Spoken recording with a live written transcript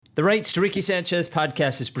The Rights to Ricky Sanchez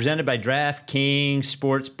podcast is presented by DraftKings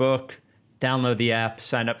Sportsbook. Download the app,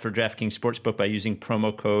 sign up for DraftKings Sportsbook by using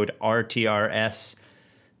promo code RTRS.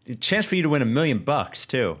 A chance for you to win $1 million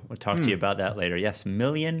too. We'll talk to you about that later. Yes,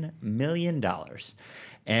 $1 million.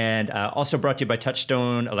 And also brought to you by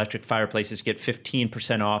Touchstone Electric Fireplaces. Get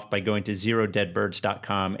 15% off by going to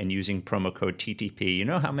zerodeadbirds.com and using promo code TTP. You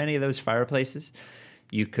know how many of those fireplaces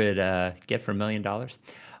you could get for $1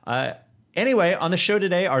 million? Anyway, on the show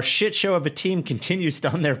today, our shit show of a team continues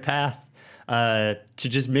on their path to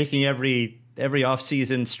just making every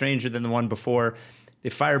offseason stranger than the one before. They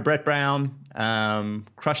fired Brett Brown,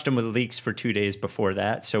 crushed him with leaks for 2 days before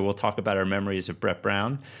that. So we'll talk about our memories of Brett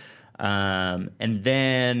Brown. And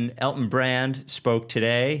then Elton Brand spoke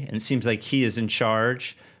today, and it seems like he is in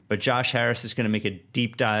charge. But Josh Harris is going to make a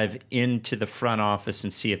deep dive into the front office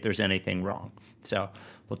and see if there's anything wrong. So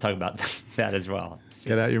we'll talk about that as well.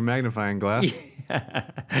 Get out your magnifying glass.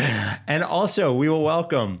 Yeah. And also, we will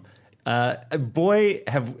welcome, boy,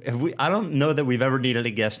 have we, I don't know that we've ever needed a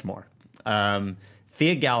guest more.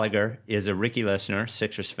 Thea Gallagher is a Ricky listener,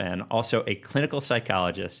 Sixers fan, also a clinical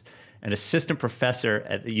psychologist, an assistant professor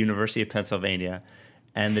at the University of Pennsylvania,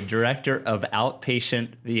 and the director of the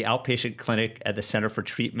outpatient clinic at the Center for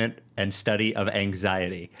Treatment and Study of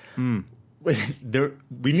Anxiety. We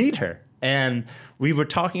need her. And we were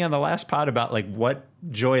talking on the last pod about like what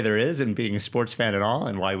joy there is in being a sports fan at all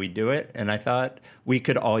and why we do it. And I thought we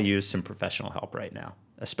could all use some professional help right now,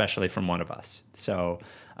 especially from one of us. So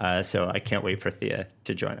I can't wait for Thea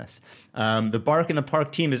to join us. The Bark in the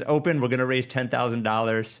Park team is open. We're going to raise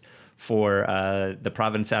 $10,000 for the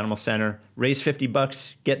Providence Animal Center. Raise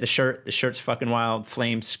 $50, get the shirt. The shirt's fucking wild.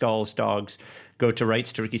 Flames, skulls, dogs. Go to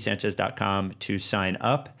rightstoRickySanchez.com to sign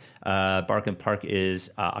up. Bark in the Park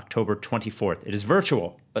is October 24th. It is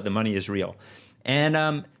virtual, but the money is real.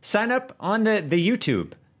 And sign up on the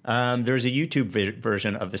YouTube. There's a YouTube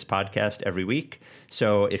version of this podcast every week.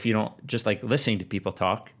 So if you don't just like listening to people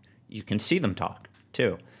talk, you can see them talk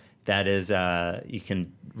too. That is, you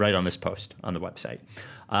can write on this post on the website.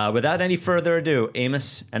 Without any further ado,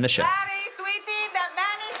 Amos and the show.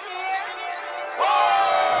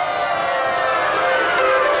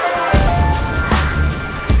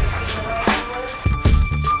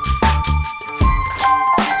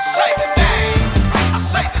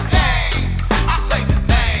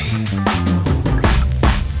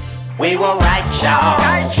 We were right, y'all.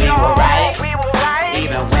 We were right.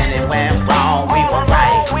 Even when it went wrong, we were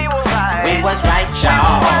right. We was right,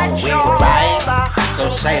 y'all. We were right. So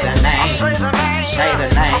say the name. Say the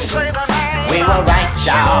name. We were right,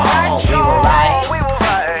 y'all. We were right.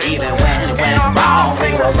 Even when it went wrong,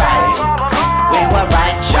 we were right. We were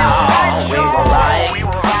right, y'all. We were right.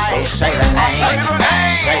 So say the name.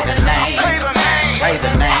 Say the name. Say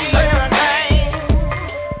the name.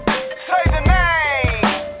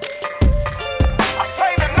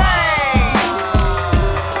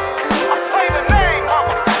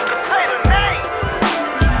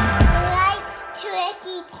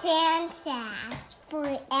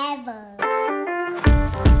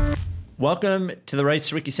 Welcome to the Rights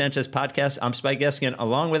to Ricky Sanchez podcast. I'm Spike Eskin,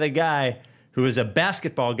 along with a guy who is a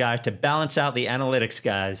basketball guy to balance out the analytics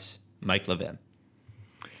guys, Mike Levin.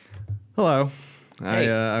 Hello. Hey.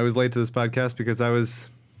 I was late to this podcast because I was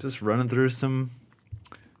just running through some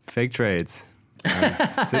fake trades. I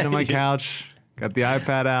was sitting on my couch, got the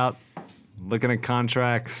iPad out, looking at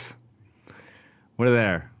contracts. We're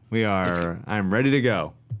there. We are. I'm ready to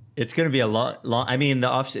go. It's going to be a long. I mean,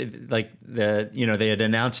 they had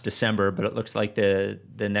announced December, but it looks like the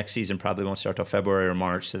next season probably won't start till February or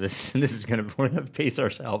March. So this is going to, we're going to pace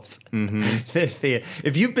ourselves. Mm-hmm.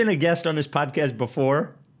 If you've been a guest on this podcast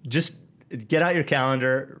before, just get out your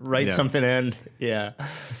calendar, write something in. Yeah,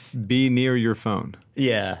 be near your phone.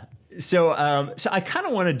 Yeah. So I kind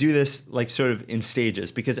of want to do this like sort of in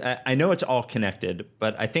stages because I know it's all connected,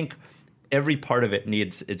 but I think every part of it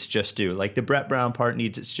needs its just due. Like the Brett Brown part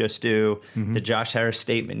needs its just due. Mm-hmm. The Josh Harris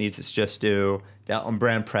statement needs its just due. The Elton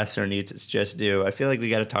Brand presser needs its just due. I feel like we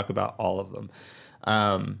got to talk about all of them.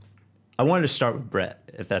 I wanted to start with Brett,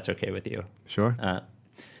 if that's okay with you. Sure.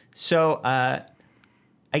 So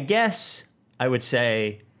I guess I would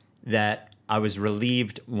say that I was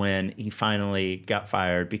relieved when he finally got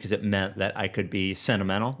fired because it meant that I could be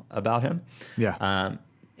sentimental about him. Yeah.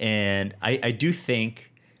 And I do think...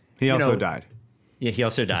 He also died. Yeah, he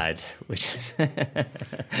also died, which is... A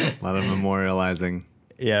lot of memorializing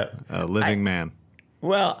a living man.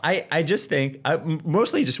 Well, I just think I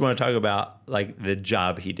mostly just want to talk about like the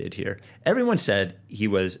job he did here. Everyone said he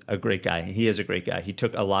was a great guy. He is a great guy. He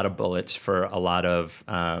took a lot of bullets for a lot of,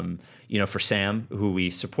 for Sam, who we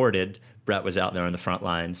supported. Brett was out there on the front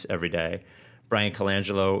lines every day. Brian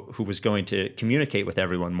Colangelo, who was going to communicate with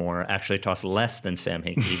everyone more, actually tossed less than Sam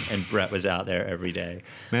Hinkie, and Brett was out there every day.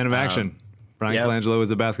 Man of action. Brian Colangelo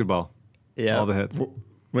was a basketball. Yeah. All the hits.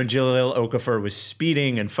 When Jaleel Okafor was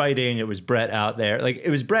speeding and fighting, it was Brett out there. Like, it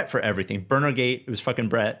was Brett for everything. Burnergate, it was fucking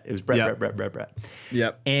Brett. It was Brett.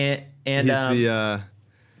 Yep. And he's the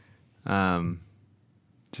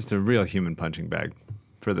just a real human punching bag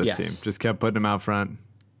for this team. Just kept putting him out front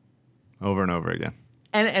over and over again.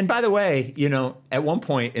 And by the way, at one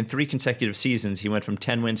point in 3 consecutive seasons, he went from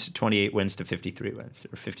 10 wins to 28 wins to 53 wins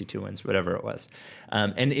or 52 wins, whatever it was.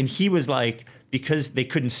 And he was like, because they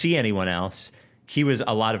couldn't see anyone else, he was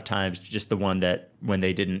a lot of times just the one that when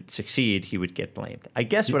they didn't succeed, he would get blamed. I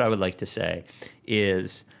guess what I would like to say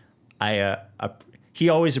is he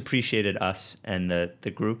always appreciated us and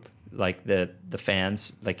the group, like the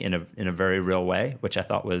fans, like in a very real way, which I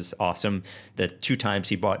thought was awesome. The 2 times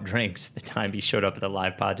he bought drinks, the time he showed up at the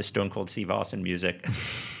live pod to Stone Cold Steve Austin music.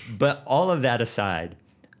 But all of that aside,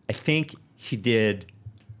 I think he did,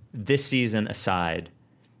 this season aside,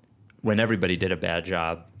 when everybody did a bad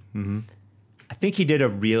job, I think he did a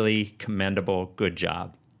really commendable, good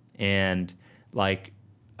job. And like,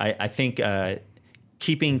 I think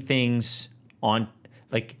keeping things on,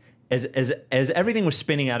 like, as everything was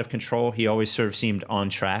spinning out of control, he always sort of seemed on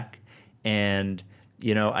track. And,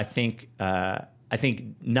 I think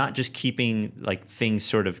not just keeping like things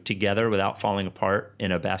sort of together without falling apart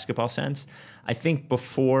in a basketball sense. I think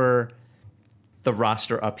before the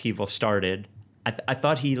roster upheaval started, I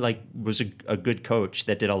thought he like was a good coach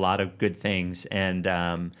that did a lot of good things. And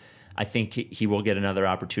I think he will get another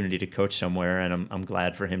opportunity to coach somewhere. And I'm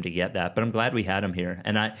glad for him to get that. But I'm glad we had him here.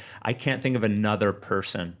 And I can't think of another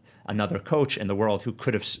coach in the world who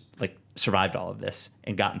could have like survived all of this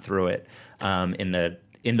and gotten through it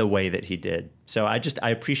in the way that he did. So I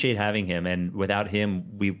appreciate having him, and without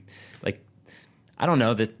him, I don't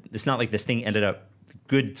know that it's not like this thing ended up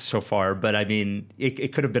good so far, but I mean,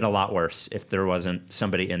 it could have been a lot worse if there wasn't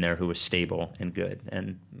somebody in there who was stable and good,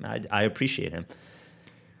 and I appreciate him.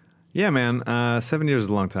 Yeah, man. 7 years is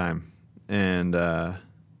a long time, and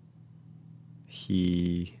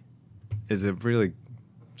he is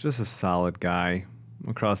just a solid guy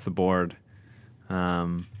across the board.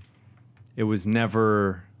 It was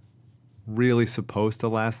never really supposed to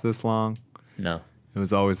last this long. No. It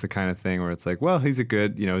was always the kind of thing where it's like, well, he's a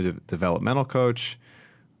good, developmental coach,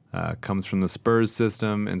 comes from the Spurs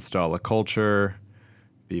system, install a culture,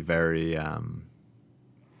 be very, kind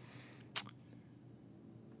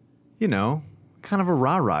of a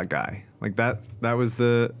rah-rah guy. Like that was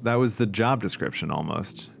the job description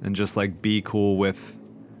almost. And just like be cool with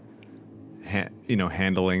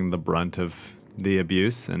handling the brunt of the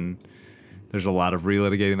abuse. And there's a lot of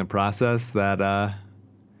relitigating the process that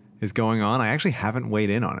is going on. I actually haven't weighed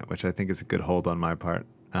in on it, which I think is a good hold on my part.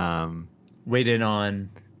 Weighed in on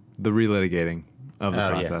the relitigating of the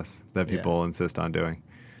process that people insist on doing.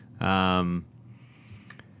 But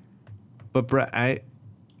Brett,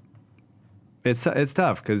 it's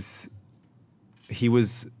tough because he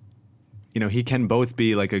was, he can both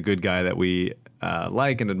be like a good guy that we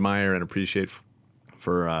like and admire and appreciate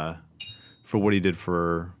for what he did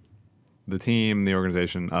for the team, the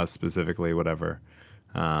organization, us specifically, whatever.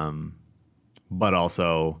 But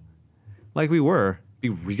also, like we be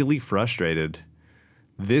really frustrated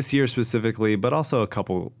this year specifically, but also a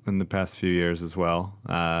couple in the past few years as well.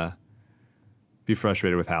 Be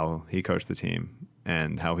frustrated with how he coached the team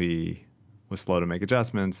and how he was slow to make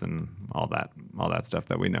adjustments and all that stuff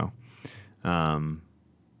that we know. And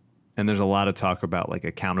there's a lot of talk about like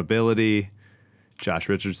accountability. Josh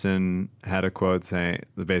Richardson had a quote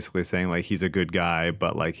basically saying like he's a good guy,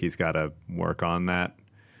 but like he's got to work on that,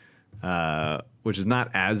 which is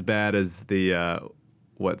not as bad as the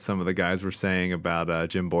what some of the guys were saying about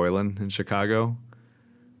Jim Boylan in Chicago.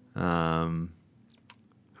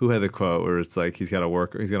 Who had the quote where it's like he's going to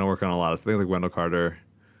work on a lot of things, like Wendell Carter.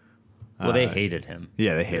 Well, they hated him.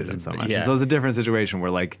 Yeah, they hated him so much. Yeah. So it was a different situation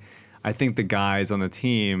where like I think the guys on the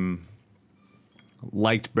team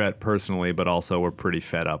liked Brett personally, but also were pretty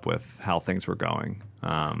fed up with how things were going.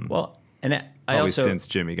 Since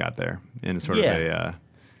Jimmy got there in sort of a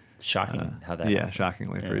shocking how that happened.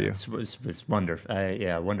 Shockingly for you. It was wonderful.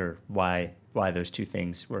 I wonder why those two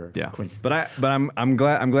things were coincident. But I'm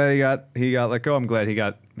glad he got let go. I'm glad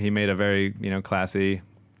he made a very classy,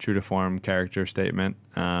 true to form character statement.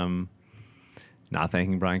 Not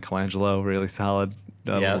thanking Brian Colangelo, really solid.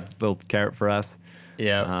 little carrot for us.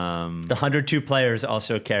 Yeah. The 102 players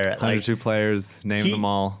also carrot. 102 players, named them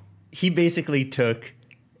all. He basically took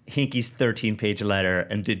Hinky's 13-page letter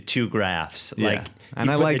and did 2 graphs. Yeah. And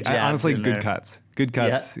I honestly good cuts. Good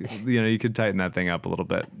cuts. Yeah. You could tighten that thing up a little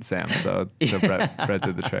bit, Sam. So Brett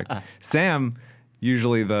did the trick. Sam,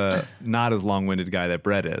 usually the not as long-winded guy that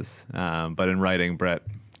Brett is, but in writing, Brett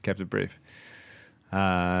kept it brief.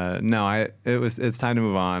 It's time to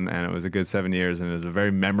move on, and it was a good 7 years, and it was a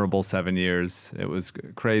very memorable 7 years. It was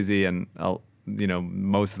crazy, and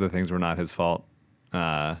most of the things were not his fault.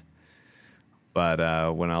 But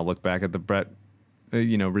when I look back at the Brett,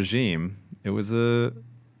 regime, it was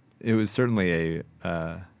certainly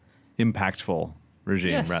a impactful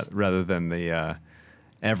regime rather than the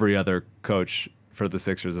every other coach for the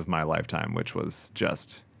Sixers of my lifetime, which was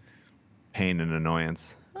just pain and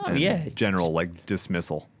annoyance. Oh, and general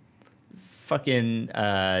dismissal. Fucking,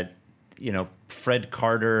 Fred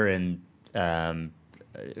Carter and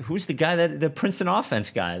who's the guy the Princeton offense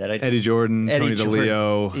guy that Eddie Jordan, Tony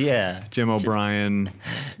DeLeo, Jim O'Brien.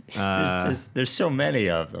 There's so many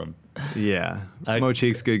of them. Yeah, Mo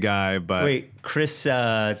Cheek's a good guy, but wait, Chris,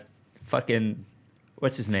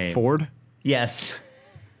 what's his name? Ford. Yes.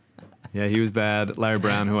 Yeah, he was bad. Larry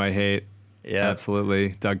Brown, who I hate. Yeah,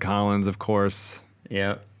 absolutely. Doug Collins, of course.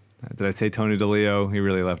 Yeah. Did I say Tony DeLeo? He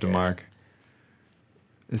really left a mark.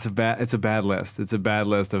 It's a bad list. It's a bad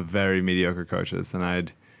list of very mediocre coaches.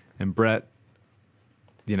 And Brett,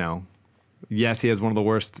 yes, he has one of the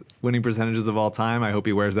worst winning percentages of all time. I hope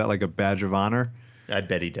he wears that like a badge of honor. I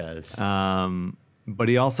bet he does. But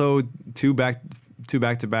he also two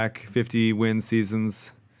back-to-back 50-win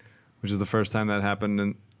seasons, which is the first time that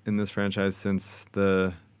happened in this franchise since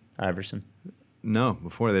the Iverson. No,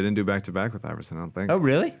 before they didn't do back-to-back with Iverson, I don't think. Oh,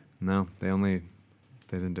 really? No, they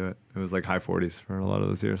didn't do it. It was like high 40s for a lot of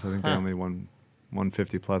those years. I think they only won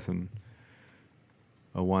 150 plus and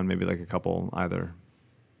a one, maybe like a couple either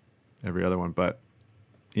every other one. But,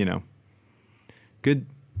 good.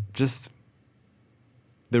 Just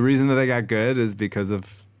the reason that they got good is because of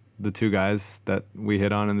the 2 guys that we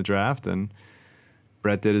hit on in the draft, and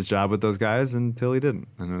Brett did his job with those guys until he didn't.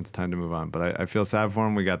 And it's time to move on. But I feel sad for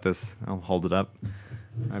him. We got this. I'll hold it up.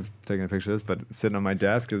 I've taken a picture of this, but sitting on my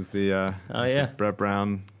desk is the Brett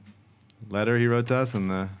Brown letter he wrote to us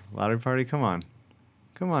and the lottery party. Come on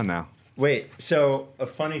now. Wait, so a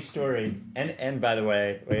funny story, and by the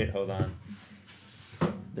way, hold on.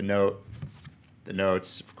 The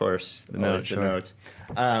notes, of course. The notes.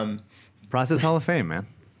 Process Hall of Fame, man.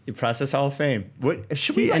 Process Hall of Fame. What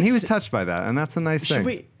should we? And he was touched by that, and that's a nice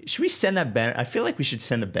thing. Should we send that banner? I feel like we should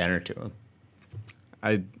send the banner to him.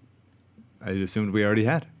 I assumed we already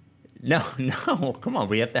had. No, come on.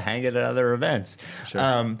 We have to hang it at other events.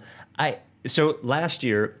 Sure. So last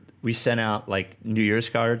year we sent out New Year's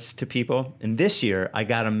cards to people, and this year I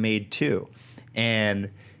got them made too, and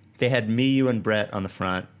they had me, you, and Brett on the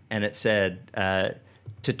front, and it said,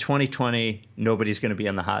 "To 2020, nobody's going to be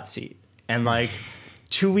on the hot seat." And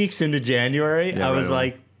 2 weeks into January, I was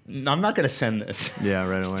like, I'm not going to send this. Yeah,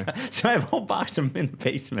 right away. So I have a whole box of them in the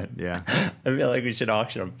basement. Yeah. I feel like we should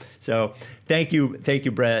auction them. So thank you,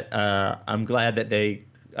 Brett. I'm glad that they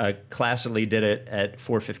classically did it at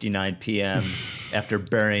 4:59 p.m. after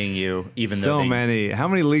burying you, even though many. How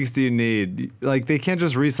many leaks do you need? They can't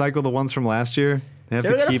just recycle the ones from last year. They have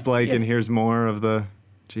to keep and here's more of the.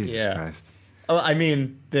 Jesus Christ. Oh, I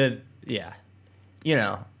mean the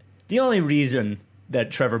only reason that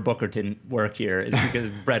Trevor Booker didn't work here is because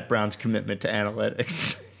Brett Brown's commitment to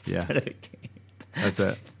analytics instead of the game. That's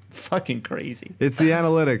it. Fucking crazy. It's the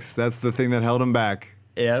analytics. That's the thing that held him back.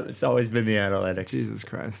 Yeah, it's always been the analytics. Jesus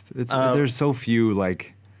Christ. There's so few,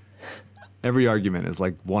 every argument is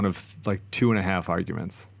one of 2.5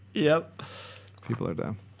 arguments. Yep. People are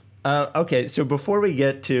dumb. Okay, so before we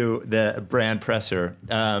get to the brand presser,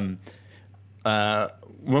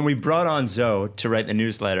 when we brought on Zoe to write the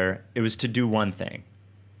newsletter, it was to do one thing: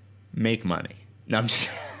 make money. No,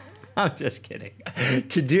 I'm just kidding.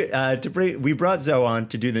 We brought Zoe on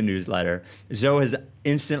to do the newsletter. Zoe has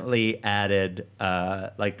instantly added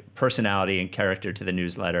personality and character to the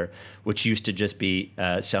newsletter, which used to just be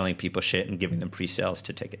selling people shit and giving them pre-sales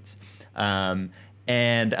to tickets. And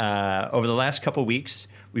over the last couple weeks,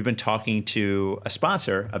 we've been talking to a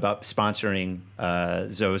sponsor about sponsoring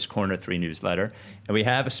Zoe's Corner 3 newsletter. And we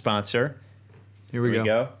have a sponsor. Here we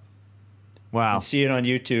go. Wow. You can see it on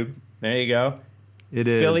YouTube. There you go. It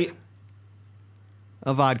is Philly.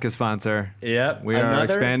 A vodka sponsor. Yep. We are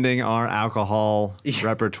expanding our alcohol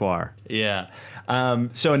repertoire. Yeah.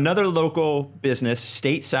 So another local business,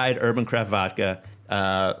 Stateside Urban Craft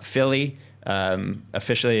Vodka, Philly.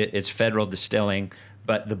 Officially, it's Federal Distilling.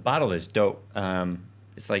 but the bottle is dope.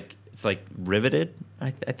 It's like riveted,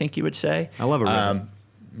 I think you would say. I love a rivet.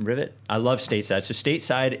 Rivet. I love Stateside. So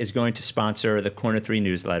Stateside is going to sponsor the Corner 3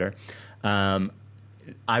 newsletter. I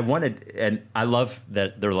love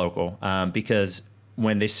that they're local because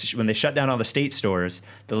when they shut down all the state stores,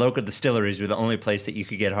 the local distilleries were the only place that you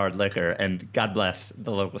could get hard liquor. And God bless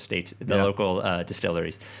the local states, local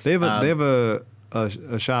distilleries. They have a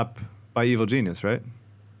shop by Evil Genius, right?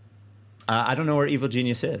 I don't know where Evil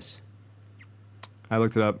Genius is. I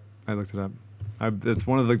looked it up. It's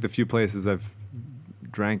one of the few places I've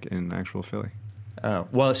drank in actual Philly. Oh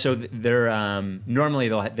well, so they're normally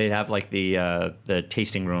they have like the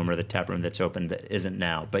tasting room or the tap room that's open that isn't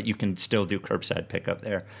now, but you can still do curbside pickup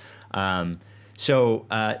there. So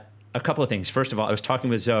a couple of things. First of all, I was talking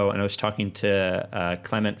with Zoe and I was talking to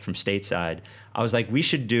Clement from Stateside. I was like, we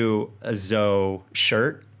should do a Zoe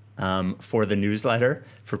shirt for the newsletter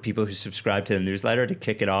for people who subscribe to the newsletter to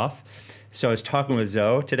kick it off. So I was talking with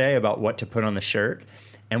Zoe today about what to put on the shirt,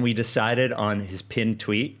 and we decided on his pinned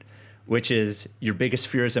tweet, which is, your biggest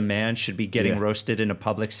fear as a man should be getting roasted in a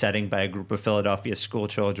public setting by a group of Philadelphia school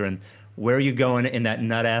children. Where you going in that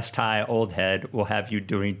nut-ass tie, old head, will have you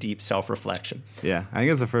doing deep self-reflection. Yeah, I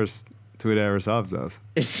think it's the first tweet I ever saw of those.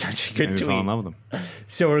 It's such a good tweet. I fell in love with them.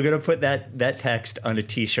 So we're going to put that text on a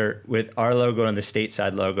T-shirt with our logo and the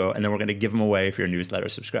Stateside logo, and then we're going to give them away if you're a newsletter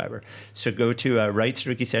subscriber. So go to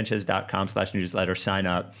writesrickysanchez.com/newsletter, sign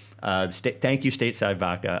up. Thank you, Stateside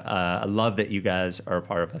Vodka. I love that you guys are a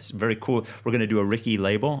part of us. Very cool. We're going to do a Ricky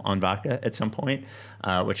label on vodka at some point,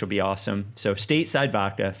 which will be awesome. So Stateside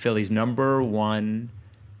Vodka, Philly's #1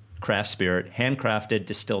 craft spirit, handcrafted,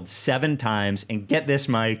 distilled 7 times, and get this,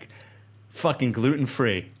 Mike, fucking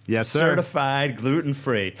gluten-free. Yes, sir. Certified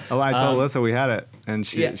gluten-free. Oh, I told Alyssa we had it, and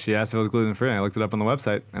she asked if it was gluten-free, and I looked it up on the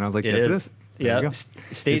website, and I was like, yes, it is. Yeah,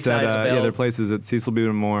 Stateside. Their places at Cecil B.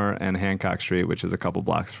 Moore and Hancock Street, which is a couple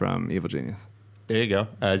blocks from Evil Genius. There you go.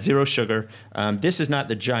 0 sugar. This is not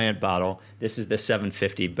the giant bottle. This is the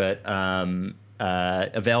 750, but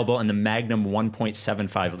available in the Magnum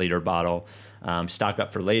 1.75 liter bottle. Stock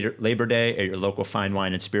up for Labor Day at your local fine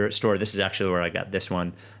wine and spirit store. This is actually where I got this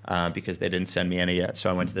one because they didn't send me any yet.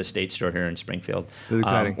 So I went to the state store here in Springfield. That's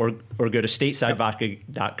exciting. Or go to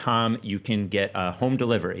statesidevodka.com. You can get home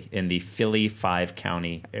delivery in the Philly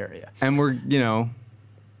 5-county area. And we're,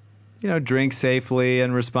 drink safely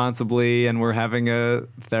and responsibly, and we're having a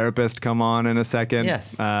therapist come on in a second.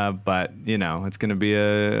 Yes. But, it's going to be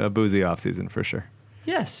a boozy off season for sure.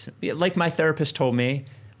 Yes. Like my therapist told me,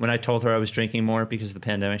 when I told her I was drinking more because of the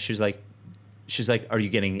pandemic, she was like, are you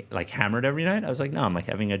getting like hammered every night? I was like, no, I'm like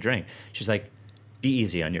having a drink. She's like, be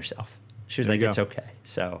easy on yourself. She was like, it's okay.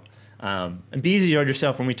 So, and be easy on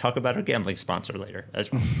yourself when we talk about our gambling sponsor later as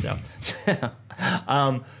well.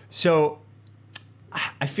 So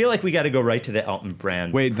I feel like we got to go right to the Elton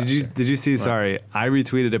brand. Wait, did you see, sorry, I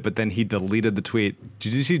retweeted it, but then he deleted the tweet.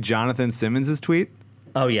 Did you see Jonathan Simmons' tweet?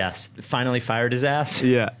 Oh yes. Finally fired his ass.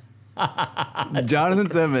 Yeah. Jonathan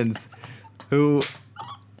Simmons, who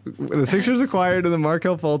the Sixers acquired in the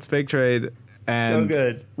Markelle Fultz fake trade, and so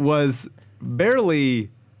good. was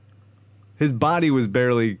his body was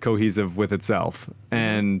barely cohesive with itself,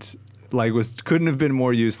 and couldn't have been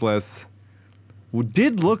more useless.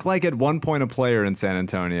 Did look like at one point a player in San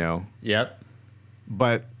Antonio. Yep.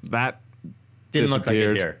 But that didn't look like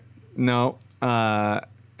it here. No, I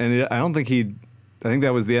don't think I think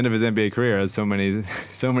that was the end of his NBA career, as so many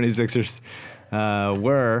Sixers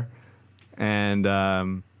were, and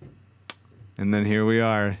then here we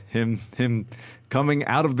are, him coming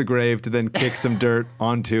out of the grave to then kick some dirt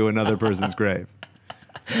onto another person's grave.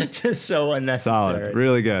 Just so unnecessary. Solid,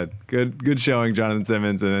 really good showing, Jonathan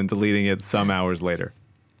Simmons, and then deleting it some hours later.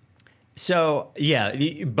 So yeah,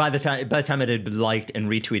 by the time it had been liked and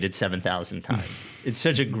retweeted 7,000 times, it's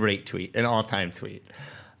such a great tweet, an all-time tweet.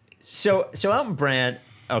 So Elton Brand,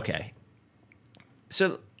 okay.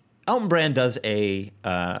 So Elton Brand does a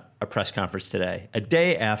press conference today, a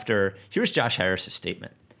day after. Here's Josh Harris's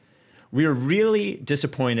statement: "We are really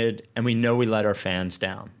disappointed, and we know we let our fans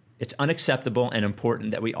down. It's unacceptable and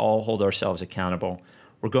important that we all hold ourselves accountable.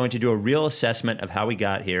 We're going to do a real assessment of how we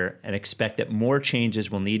got here and expect that more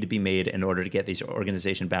changes will need to be made in order to get these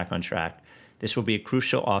organization back on track. This will be a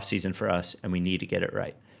crucial offseason for us, and we need to get it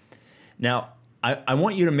right." Now, I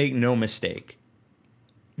want you to make no mistake.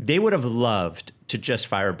 They would have loved to just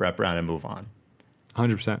fire Brett Brown and move on.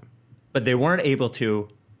 100%. But they weren't able to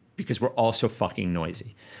because we're all so fucking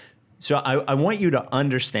noisy. So I want you to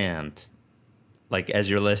understand, like as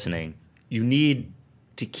you're listening, you need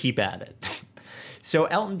to keep at it. So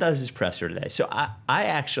Elton does his presser today. So I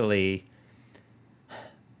actually,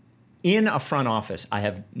 in a front office, I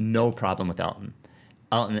have no problem with Elton.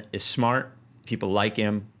 Elton is smart. People like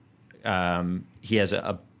him. He has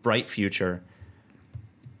a bright future.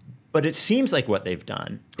 But it seems like what they've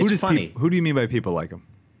done. It's funny. Who do you mean by people like him?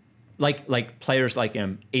 Like players like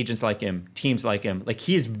him, agents like him, teams like him. Like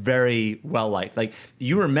he is very well liked. Like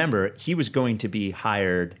you remember, he was going to be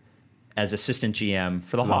hired as assistant GM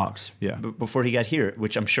for the Hawks before he got here,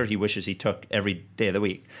 which I'm sure he wishes he took every day of the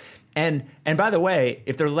week. And by the way,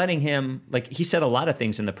 if they're letting him, like he said a lot of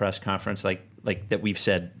things in the press conference, like that we've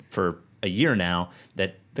said for a year now,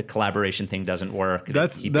 that the collaboration thing doesn't work.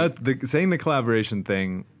 Saying the collaboration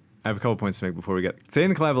thing. I have a couple points to make before we get saying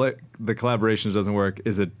the collaborations doesn't work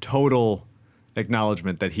is a total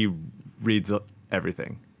acknowledgement that he reads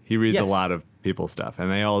everything. He reads a lot of people's stuff,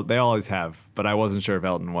 and they always have. But I wasn't sure if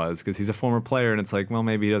Elton was, because he's a former player, and it's like, well,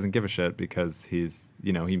 maybe he doesn't give a shit because he's,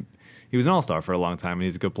 he was an all-star for a long time and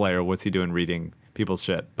he's a good player. What's he doing reading people's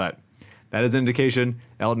shit? But that is an indication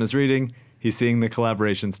Elton is reading. He's seeing the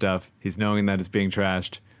collaboration stuff. He's knowing that it's being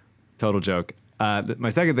trashed. Total joke.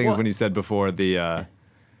 My second thing is when you said before the.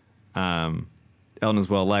 Elton is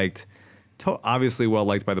well liked, obviously well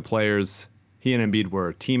liked by the players. He and Embiid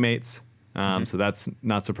were teammates, so that's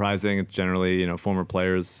not surprising. It's generally, former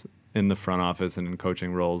players in the front office and in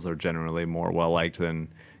coaching roles are generally more well liked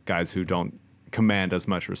than guys who don't command as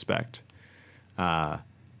much respect. But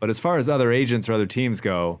as far as other agents or other teams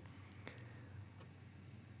go,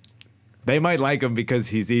 they might like him because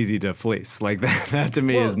he's easy to fleece. Like that to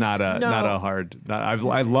me is not a hard. I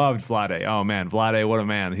loved Vlade. Oh man, Vlade, what a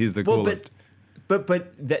man! He's the coolest.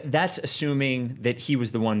 But that's assuming that he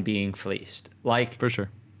was the one being fleeced. Like for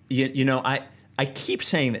sure. I keep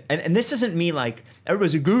saying that, and this isn't me like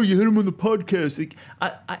everybody's like, oh, you hit him on the podcast. Like,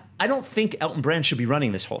 I don't think Elton Brand should be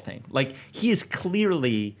running this whole thing. Like he is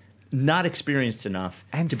clearly not experienced enough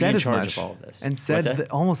to be in charge of all of this. And said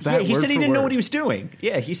almost that. Yeah, he said he didn't know what he was doing.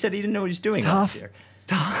 Yeah, he said he didn't know what he was doing last year.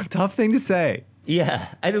 Tough thing to say. Yeah,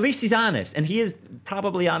 at least he's honest, and he is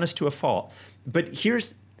probably honest to a fault. But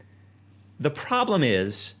here's the problem: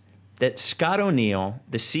 is that Scott O'Neil,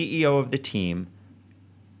 the CEO of the team,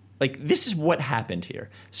 like this is what happened here.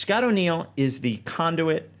 Scott O'Neil is the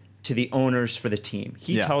conduit to the owners for the team.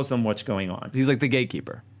 He tells them what's going on. He's like the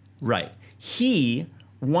gatekeeper. Right. He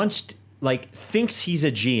thinks he's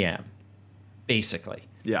a GM, basically.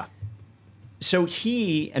 Yeah. So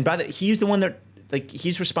he's the one that,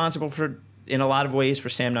 he's responsible for, in a lot of ways, for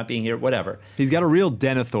Sam not being here, whatever. He's got a real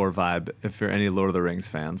Denethor vibe, if you're any Lord of the Rings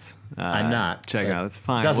fans. I'm not. Check it out. It's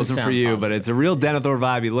fine. It wasn't for you, but it's a real Denethor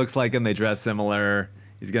vibe. He looks like him. They dress similar.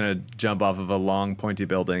 He's going to jump off of a long, pointy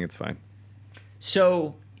building. It's fine.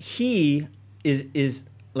 So he is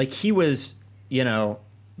like, he was,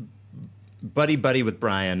 buddy with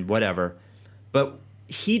Brian, whatever. But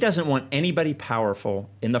he doesn't want anybody powerful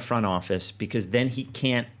in the front office because then he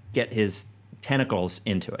can't get his tentacles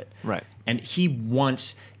into it. Right. And he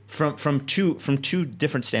wants, from two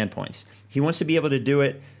different standpoints, he wants to be able to do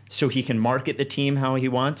it so he can market the team how he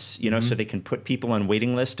wants, so they can put people on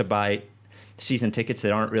waiting lists to buy season tickets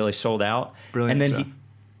that aren't really sold out. Brilliant. And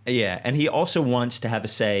then and he also wants to have a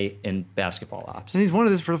say in basketball ops. And he's wanted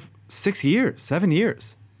this for 7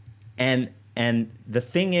 years. And the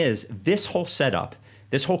thing is, this whole setup,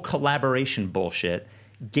 this whole collaboration bullshit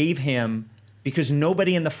gave him, because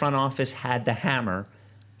nobody in the front office had the hammer,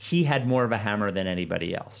 he had more of a hammer than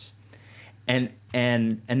anybody else. And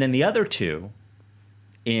then the other two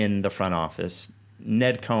in the front office,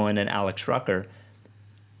 Ned Cohen and Alex Rucker,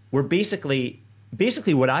 were basically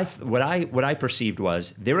what I perceived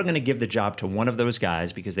was they were going to give the job to one of those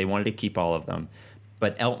guys because they wanted to keep all of them.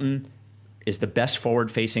 But Elton is the best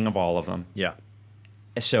forward-facing of all of them. Yeah.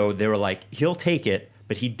 So they were like, he'll take it,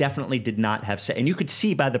 but he definitely did not have say. And you could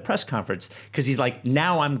see by the press conference, because he's like,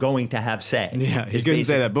 now I'm going to have say. Yeah, he couldn't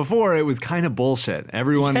say that. Before, it was kind of bullshit.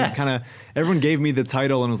 Everyone gave me the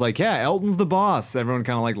title and was like, yeah, Elton's the boss. Everyone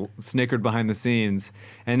kind of like snickered behind the scenes.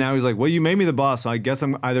 And now he's like, well, you made me the boss, so I guess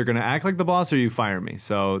I'm either going to act like the boss or you fire me.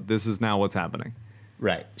 So this is now what's happening.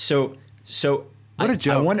 Right. So what a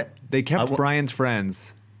joke. They kept Brian's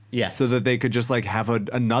friends. Yes. So that they could just like have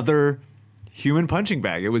another human punching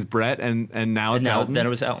bag. It was Brett and now it's Elton. Then it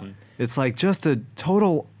was Elton. It's like just a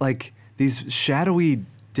total, like these shadowy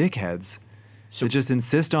dickheads that just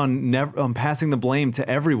insist on passing the blame to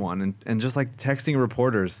everyone and just like texting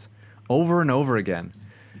reporters over and over again.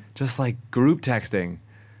 Just like group texting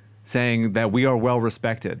saying that we are well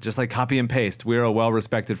respected. Just like copy and paste. We are a well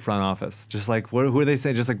respected front office. Just like, who are they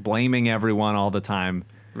saying? Just like blaming everyone all the time.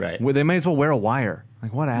 Right. They may as well wear a wire.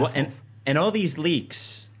 Like, what assholes? Well, and all these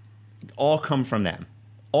leaks all come from them.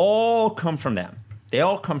 They all come from them.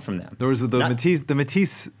 There was the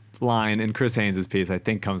Matisse line in Chris Haynes' piece, I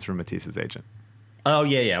think, comes from Matisse's agent. Oh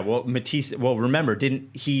yeah. Well, Matisse. Well, remember,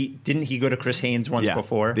 didn't he go to Chris Haynes once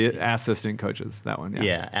before? The assistant coaches, that one.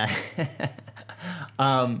 Yeah.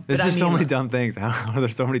 There's just so many dumb things. How are there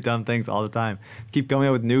so many dumb things all the time? Keep coming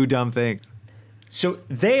up with new dumb things. So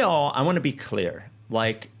I want to be clear,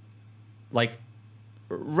 like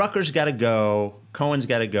Rucker's got to go, Cohen's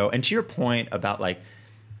got to go, and to your point about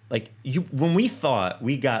when we thought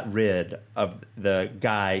we got rid of the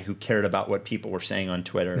guy who cared about what people were saying on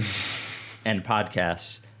Twitter and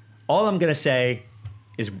podcasts, all I'm gonna say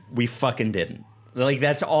is we fucking didn't. Like,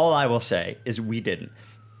 that's all I will say, is we didn't.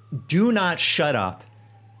 Do not shut up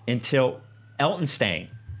until Elton's staying.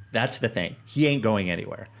 That's the thing. He ain't going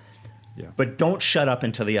anywhere. Yeah. But don't shut up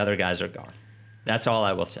until the other guys are gone. That's all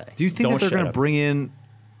I will say. Do you think that they're going to bring in,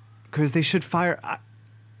 because they should fire?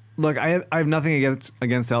 Look, I have nothing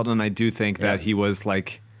against Elton. I do think that he was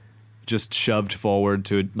just shoved forward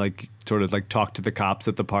to sort of talk to the cops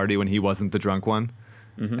at the party when he wasn't the drunk one,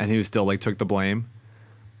 and he was still took the blame.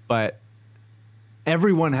 But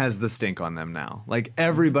everyone has the stink on them now.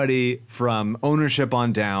 Everybody from ownership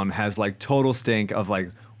on down has total stink of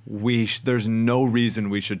there's no reason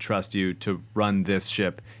we should trust you to run this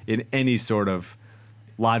ship in any sort of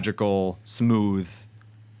logical, smooth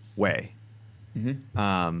way.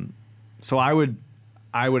 So I would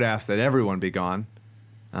ask that everyone be gone.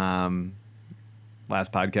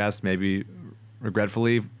 Last podcast, maybe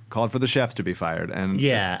regretfully called for the chefs to be fired, and could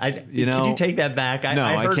you take that back? No,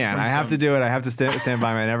 I can't. I have to do it. I have to stand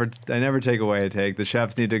by me. I never take away a take. The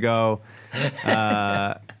chefs need to go.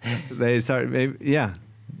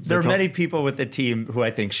 There are many people with the team who I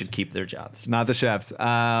think should keep their jobs. Not the chefs.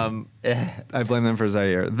 I blame them for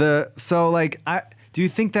Zaire. Do you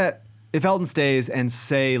think that if Elton stays and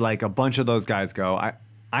say a bunch of those guys go,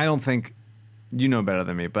 I don't think, you know better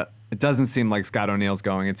than me, but it doesn't seem like Scott O'Neill's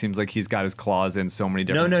going. It seems like he's got his claws in so many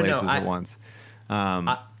different places at once.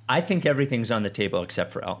 I think everything's on the table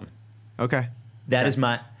except for Elton. Okay.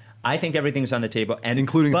 I think everything's on the table, and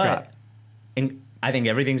including Scott. I think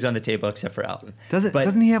everything's on the table except for Elton.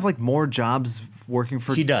 Doesn't he have more jobs working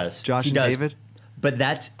for Josh and David?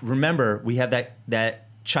 But remember, we have that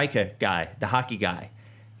Chaika guy, the hockey guy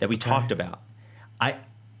that we talked about.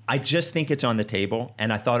 I just think it's on the table,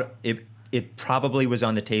 and I thought it probably was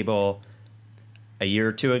on the table a year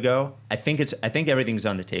or two ago. I think everything's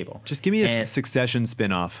on the table. Just give me a Succession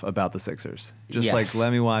spinoff about the Sixers. Just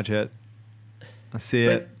let me watch it. I see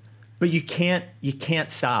it. But you can't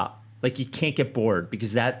stop. You can't get bored,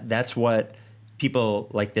 because that's what people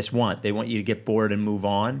like this want. They want you to get bored and move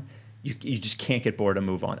on. You just can't get bored and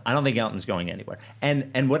move on. I don't think Elton's going anywhere.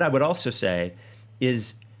 And what I would also say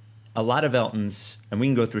is a lot of Elton's, and we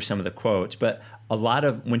can go through some of the quotes, but a lot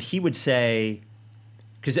of when he would say,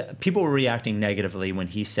 because people were reacting negatively when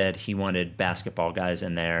he said he wanted basketball guys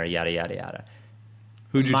in there, yada, yada, yada.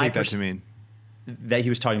 Who'd you take that to mean? That he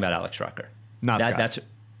was talking about Alex Rucker. Not Scott.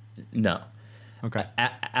 No. Okay.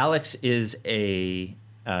 Alex is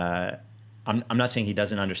I'm not saying he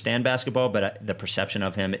doesn't understand basketball, but the perception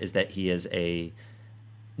of him is that he is a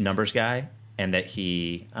numbers guy, and that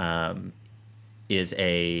he is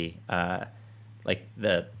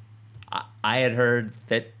I had heard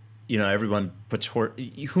that everyone puts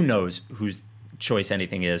who knows whose choice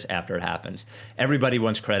anything is after it happens. Everybody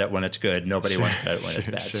wants credit when it's good. Nobody wants credit when it's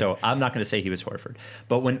bad. Sure. So I'm not going to say he was Horford,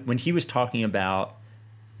 but when he was talking about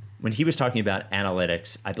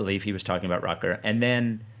analytics, I believe he was talking about Rucker, and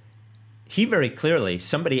then he very clearly,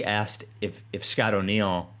 somebody asked if Scott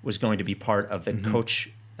O'Neill was going to be part of the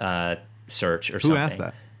coach search or something. Who asked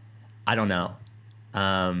that? I don't know.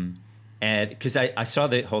 And because I saw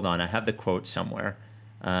hold on, I have the quote somewhere.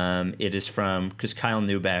 It is from, because Kyle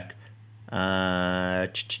Neubeck,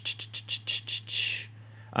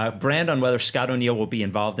 brand on whether Scott O'Neill will be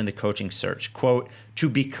involved in the coaching search. Quote, "To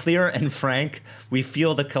be clear and frank, we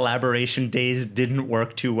feel the collaboration days didn't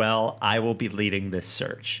work too well. I will be leading this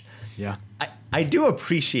search." Yeah. I do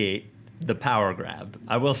appreciate the power grab.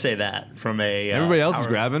 I will say that from a... Everybody else is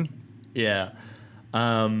grabbing. Yeah.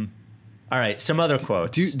 All right, some other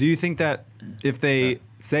quotes. Do you think that if they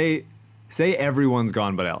say everyone's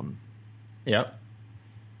gone but Elton? Yep.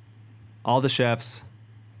 All the chefs,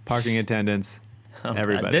 parking attendants,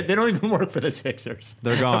 everybody. They don't even work for the Sixers.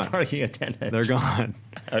 They're gone. Parking attendants. They're gone.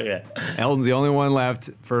 Okay. Elton's the only one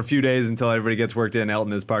left for a few days until everybody gets worked in.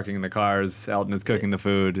 Elton is parking in the cars. Elton is cooking the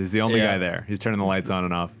food. He's the only guy there. He's turning the lights on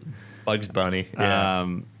and off. Bugs Bunny.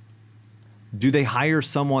 Yeah. Do they hire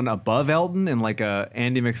someone above Elton in a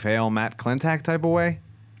Andy McPhail, Matt Klentak type of way?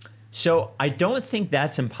 So I don't think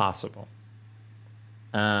that's impossible.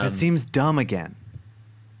 That seems dumb again.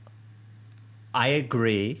 I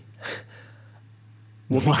agree.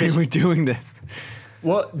 Why are we doing this?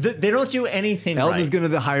 Well, they don't do anything Elton's right.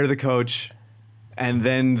 going to hire the coach, and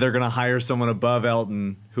then they're going to hire someone above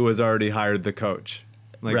Elton who has already hired the coach.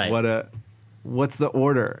 Like, Right. what's the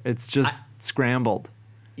order? It's just scrambled.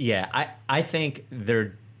 Yeah, I think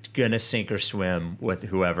they're gonna sink or swim with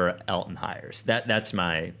whoever Elton hires. That's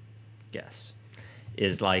my guess.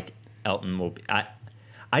 Is like Elton will be.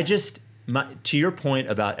 To your point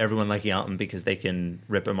about everyone liking Elton because they can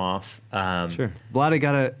rip him off. Sure.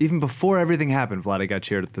 Vlade even before everything happened, Vlade got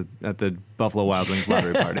cheered at the Buffalo Wild Wings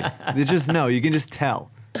lottery party. You can just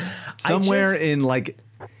tell. Somewhere in like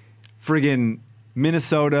friggin'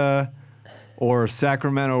 Minnesota or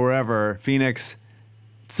Sacramento, wherever, Phoenix,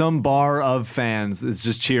 some bar of fans is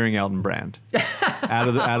just cheering Elton Brand out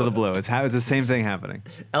of the blue. It's the same thing happening.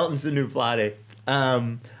 Elton's the new Vlade.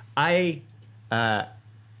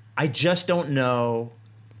 I just don't know,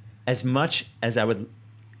 as much as I would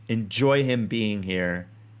enjoy him being here,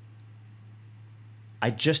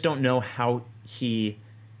 I just don't know how he,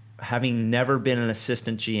 having never been an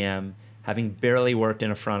assistant GM, having barely worked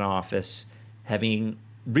in a front office, having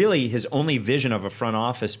really his only vision of a front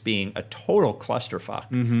office being a total clusterfuck.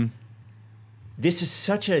 Mm-hmm. This is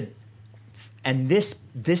such and this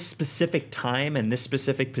specific time and this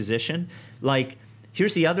specific position, like,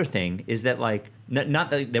 here's the other thing, is that, like,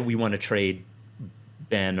 not that we want to trade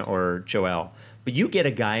Ben or Joel, but you get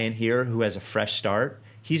a guy in here who has a fresh start,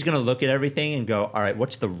 he's going to look at everything and go, all right,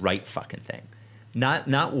 what's the right fucking thing?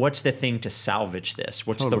 Not what's the thing to salvage this,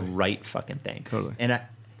 what's the right fucking thing? Totally. And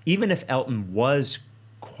even if Elton was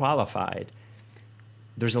qualified,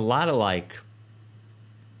 there's a lot of, like,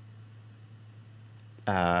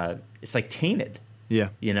 it's like tainted. Yeah.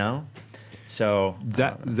 You know? So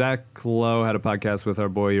Zach Lowe had a podcast with our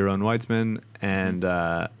boy Yaron Weitzman,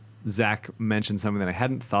 and Zach mentioned something that I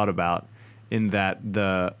hadn't thought about, in that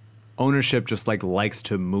the ownership just likes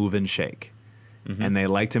to move and shake. Mm-hmm. And they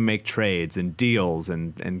like to make trades and deals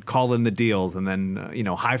and call in the deals, and then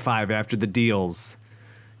high five after the deals.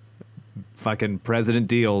 Fucking president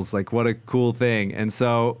deals, like, what a cool thing. And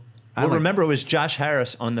so remember, it was Josh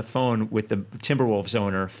Harris on the phone with the Timberwolves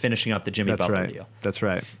owner finishing up the Jimmy Butler deal. That's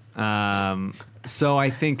right. So I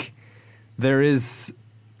think there is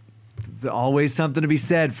always something to be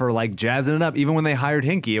said for, like, jazzing it up. Even when they hired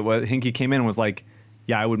Hinkie, Hinkie came in and was like,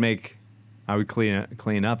 yeah, I would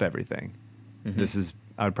clean up everything. Mm-hmm.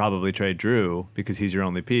 I would probably trade Drew because he's your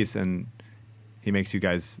only piece, and he makes you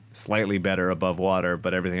guys slightly better above water,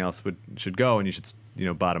 but everything else should go, and you should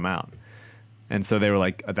bottom out. And so they were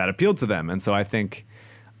like, that appealed to them. And so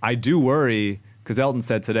I do worry, because Elton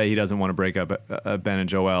said today he doesn't want to break up Ben and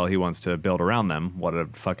Joel. He wants to build around them. What a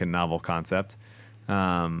fucking novel concept.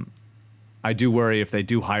 I do worry if they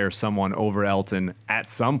do hire someone over Elton at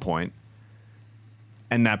some point,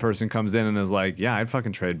 and that person comes in and is like, yeah, I'd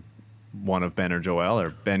fucking trade one of Ben or Joel, or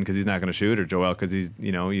Ben because he's not going to shoot, or Joel because he's,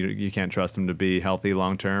 you can't trust him to be healthy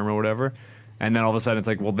long term or whatever. And then all of a sudden it's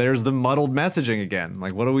like, well, there's the muddled messaging again.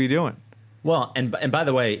 Like, what are we doing? Well, and by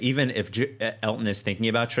the way, even if Elton is thinking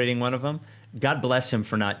about trading one of them, God bless him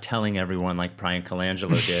for not telling everyone like Brian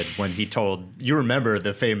Colangelo did when he told, you remember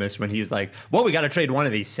the famous, when he's like, well, we got to trade one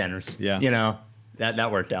of these centers. Yeah.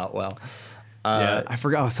 That worked out well. Yeah, I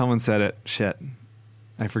forgot. Someone said it. Shit.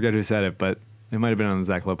 I forget who said it, but it might have been on the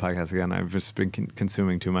Zach Lowe podcast again. I've just been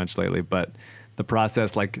consuming too much lately. But the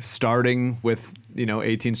process, like, starting with,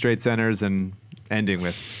 18 straight centers and ending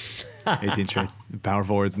with 18 straight power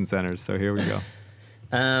forwards and centers. So here we go.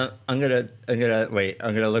 I'm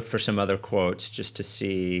gonna look for some other quotes just to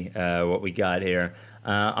see what we got here.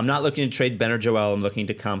 I'm not looking to trade Ben or Joel. I'm looking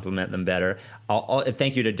to complement them better.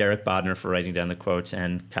 Thank you to Derek Bodner for writing down the quotes,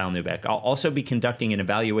 and Kyle Newbeck. I'll also be conducting an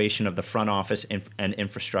evaluation of the front office and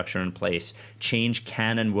infrastructure in place. Change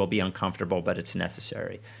can and will be uncomfortable, but it's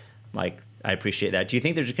necessary. Like, I appreciate that. Do you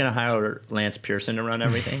think they're just going to hire Lance Pearson to run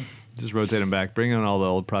everything? Just rotate them back. Bring in all the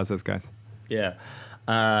old process guys. Yeah.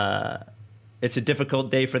 It's a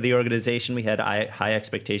difficult day for the organization. We had high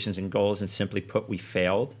expectations and goals, and simply put, we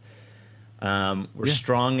failed. We're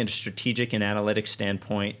strong in a strategic and analytic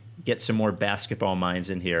standpoint. Get some more basketball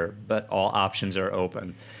minds in here, but all options are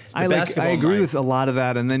open. I agree with a lot of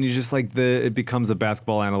that, and then you just it becomes a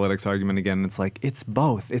basketball analytics argument again. It's like, it's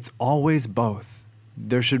both. It's always both.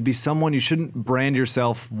 There should be someone. You shouldn't brand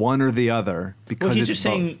yourself one or the other because he's it's just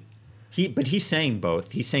both. saying. But he's saying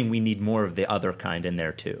both. He's saying we need more of the other kind in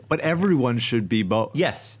there too. But everyone should be both.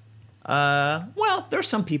 Yes. Well, there's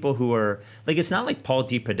some people who are like, it's not like Paul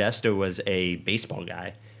DePodesta was a baseball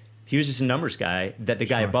guy. He was just a numbers guy that the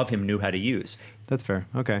guy above him knew how to use. That's fair.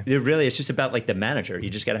 Okay. It's just about like the manager. You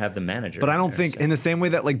just got to have the manager. But I don't think in the same way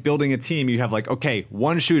that like building a team, you have like, okay,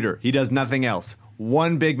 one shooter, he does nothing else.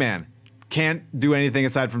 one big man can't do anything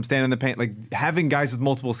aside from stand in the paint. Like having guys with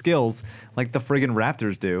multiple skills, like the friggin'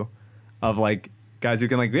 Raptors do, of like guys who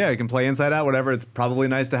can you can play inside out, whatever. It's probably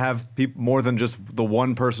nice to have people more than just the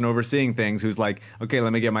one person overseeing things who's like, okay,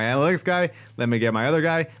 let me get my analytics guy, let me get my other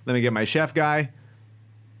guy, let me get my chef guy.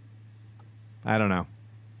 I don't know.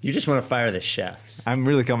 You just want to fire the chefs. I'm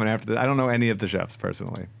really coming after this. I don't know any of the chefs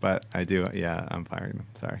personally, but I do. Yeah, I'm firing them.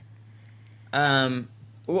 Sorry.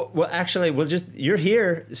 Well, actually, you're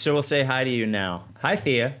here, so we'll say hi to you now. Hi,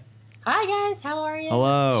 Thea. Hi, guys. How are you?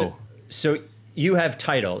 Hello. So you have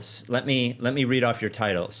titles. Let me read off your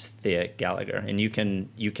titles, Thea Gallagher, and you can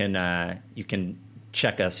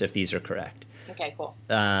check us if these are correct. Okay, cool.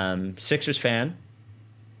 Sixers fan.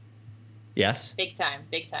 Yes. Big time.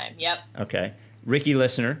 Yep. Okay. Ricky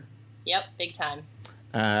listener. Yep. Big time.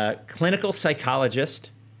 Clinical psychologist.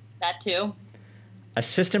 That too.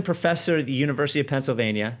 Assistant professor at the University of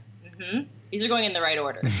Pennsylvania. Mm-hmm. These are going in the right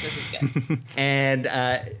order, so this is good. And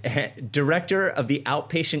director of the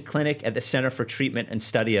outpatient clinic at the Center for Treatment and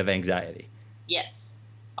Study of Anxiety. Yes.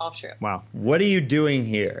 All true. Wow. What are you doing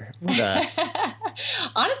here with us?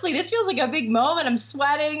 Honestly, this feels like a big moment. I'm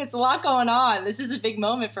sweating. It's a lot going on. This is a big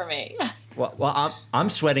moment for me. Well, I'm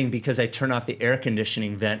sweating because I turn off the air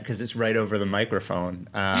conditioning vent because it's right over the microphone.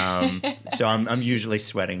 So I'm usually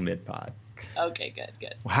sweating mid-pod. Okay,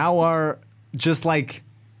 good. How are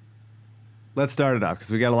let's start it off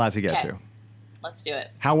because we got a lot to get to. Let's do it.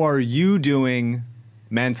 How are you doing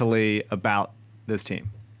mentally about this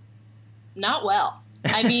team? Not well.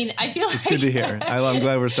 I mean, I feel like It's good to hear. I'm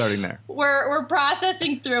glad we're starting there. We're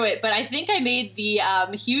processing through it, but I think I made the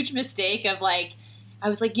huge mistake of I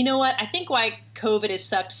was like, you know what? I think why COVID has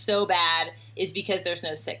sucked so bad is because there's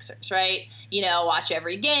no Sixers, right? Watch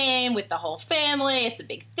every game with the whole family. It's a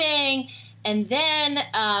big thing. And then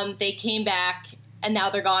they came back, and now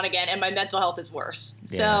they're gone again, and my mental health is worse.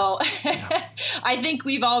 Yeah. So I think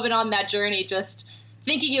we've all been on that journey just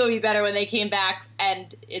thinking it would be better when they came back,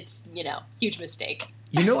 and it's, huge mistake.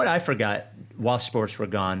 You know what I forgot while sports were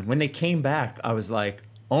gone? When they came back, I was like,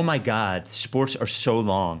 oh my God, sports are so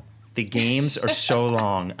long. The games are so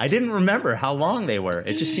long. I didn't remember how long they were.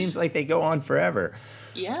 It just seems like they go on forever.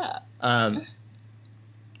 Yeah.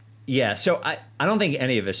 Yeah, so I don't think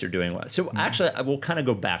any of us are doing well. So actually, we'll kind of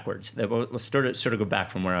go backwards. We'll sort of go back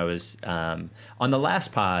from where I was on the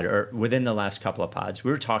last pod, or within the last couple of pods.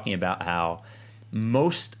 We were talking about how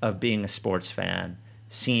most of being a sports fan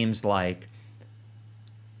seems like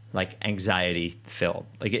anxiety filled.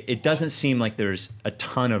 Like it doesn't seem like there's a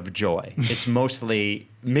ton of joy. It's mostly,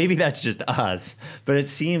 maybe that's just us, but it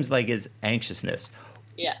seems like it's anxiousness.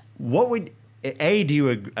 Yeah. What would, A, do you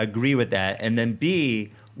agree with that? And then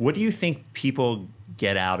B, what do you think people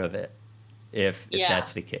get out of it if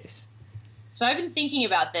that's the case? So I've been thinking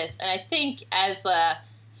about this, and I think as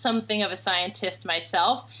something of a scientist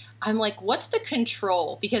myself, I'm like, what's the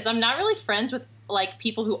control? Because I'm not really friends with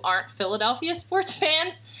people who aren't Philadelphia sports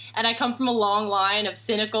fans, and I come from a long line of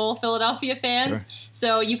cynical Philadelphia fans. Sure.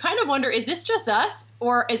 So you kind of wonder, is this just us,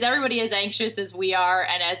 or is everybody as anxious as we are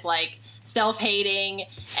and as self-hating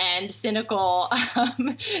and cynical?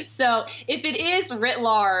 So if it is writ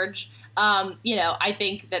large, I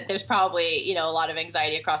think that there's probably, a lot of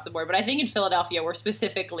anxiety across the board. But I think in Philadelphia, we're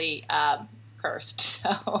specifically cursed.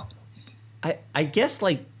 So I guess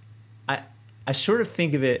I sort of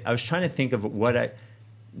think of it, I was trying to think of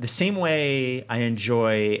the same way I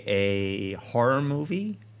enjoy a horror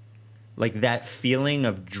movie, that feeling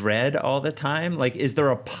of dread all the time. Is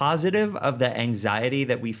there a positive of the anxiety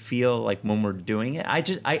that we feel when we're doing it? I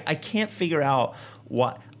can't figure out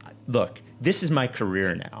what. Look, this is my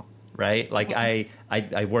career now, right?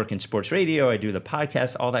 I work in sports radio, I do the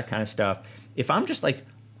podcast, all that kind of stuff. If I'm just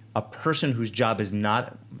a person whose job is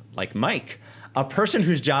not like Mike, a person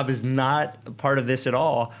whose job is not part of this at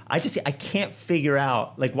all, I can't figure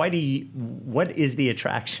out what is the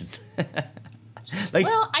attraction?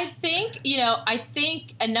 Well, I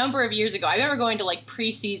think a number of years ago, I remember going to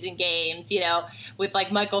preseason games, with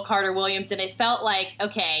Michael Carter Williams, and it felt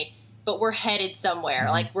okay, but we're headed somewhere.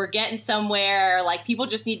 Mm-hmm. We're getting somewhere. People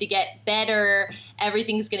just need to get better.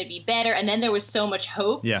 Everything's going to be better. And then there was so much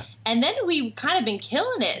hope. Yeah. And then we've kind of been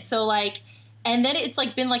killing it. So and then it's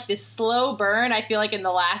been this slow burn, I feel in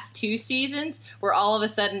the last 2 seasons, where all of a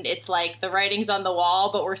sudden it's the writing's on the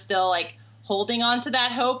wall, but we're still holding on to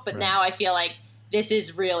that hope. But now I feel this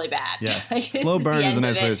is really bad. Yes. Slow burn is a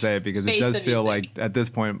nice way to say it, because it does feel at this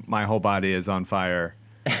point my whole body is on fire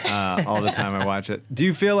all the time I watch it. Do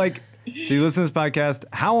you feel so you listen to this podcast,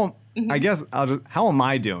 how am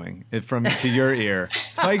I doing to your ear?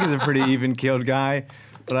 Spike is a pretty even-keeled guy,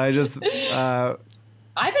 but I just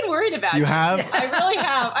I've been worried about You have? I really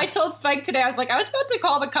have. I told Spike today, I was like, I was about to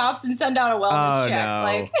call the cops and send out a wellness check. No.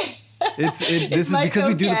 Like, This is Mike because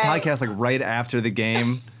we do the okay? podcast like right after the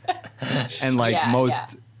game, and like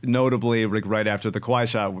most notably, like right after the Kawhi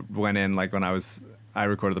shot went in, like when I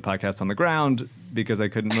recorded the podcast on the ground because I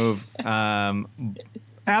couldn't move.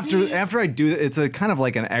 After I do, it's a kind of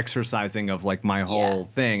like an exercising of like my whole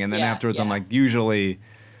thing, and then afterwards I'm like usually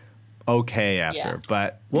okay after,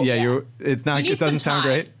 but it's not. It doesn't sound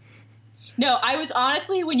great. No, I was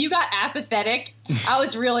honestly, when you got apathetic, I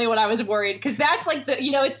was really when I was worried, because that's like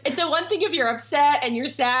it's a one thing if you're upset and you're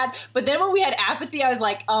sad, but then when we had apathy, I was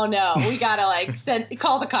like, oh no, we gotta like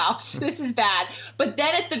call the cops. This is bad. But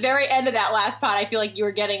then at the very end of that last pod, I feel like you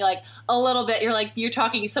were getting like a little bit. You're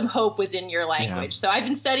talking. Some hope was in your language. So I've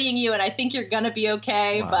been studying you, and I think you're gonna be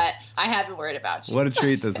okay. Wow. But I haven't worried about you. What a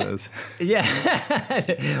treat this is.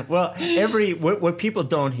 Yeah. Well, what people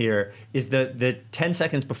don't hear is the 10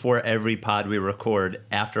 seconds before every pod we record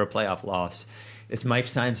after a playoff loss is Mike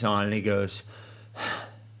signs on and he goes,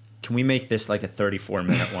 can we make this like a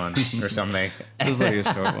 34-minute one or something? Just like a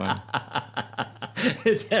short one.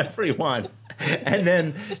 It's every one. And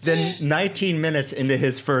then 19 minutes into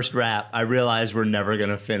his first rap, I realize we're never going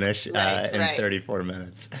to finish in 34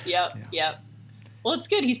 minutes. Yep. Well, it's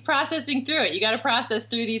good. He's processing through it. You got to process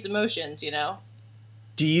through these emotions, you know?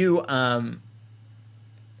 Do you, are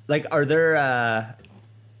there,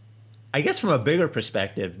 I guess from a bigger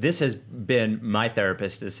perspective, this has been, my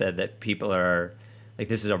therapist has said that people are, like,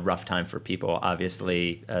 this is a rough time for people,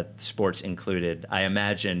 obviously, sports included. I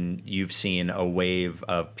imagine you've seen a wave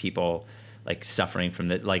of people, like, suffering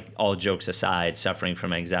from all jokes aside, suffering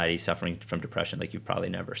from anxiety, suffering from depression, like you've probably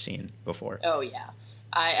never seen before. Oh, yeah.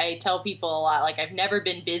 I tell people a lot, like, I've never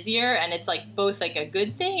been busier, and it's, like, both, like, a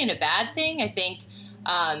good thing and a bad thing. I think,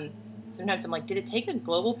 sometimes I'm like, did it take a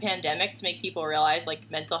global pandemic to make people realize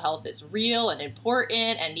like mental health is real and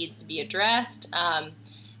important and needs to be addressed?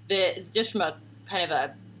 Just from a kind of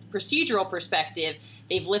a procedural perspective,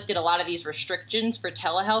 they've lifted a lot of these restrictions for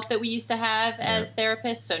telehealth that we used to have as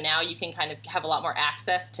therapists. So now you can kind of have a lot more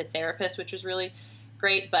access to therapists, which is really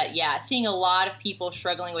great. But yeah, seeing a lot of people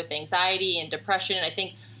struggling with anxiety and depression. And I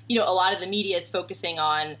think, a lot of the media is focusing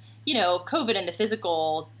on COVID and the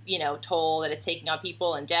physical, toll that it's taking on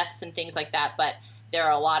people and deaths and things like that. But there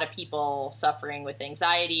are a lot of people suffering with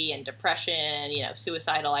anxiety and depression,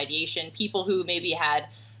 suicidal ideation, people who maybe had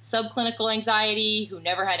subclinical anxiety, who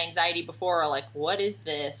never had anxiety before, are like, what is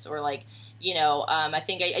this? Or like, I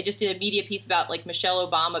think I just did a media piece about like Michelle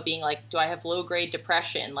Obama being like, do I have low grade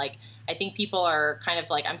depression? Like, I think people are kind of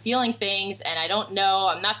like, I'm feeling things and I don't know,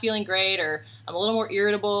 I'm not feeling great, or I'm a little more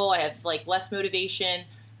irritable. I have like less motivation.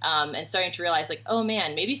 And starting to realize, like, oh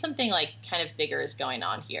man, maybe something like kind of bigger is going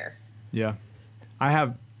on here. Yeah,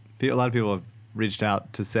 a lot of people have reached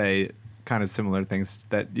out to say kind of similar things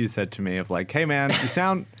that you said to me of like, hey man, you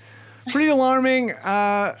sound pretty alarming.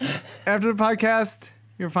 After the podcast,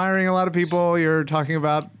 you're firing a lot of people. You're talking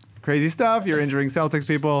about crazy stuff. You're injuring Celtics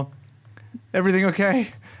people. Everything okay?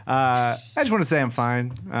 I just want to say I'm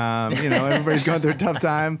fine. Everybody's going through a tough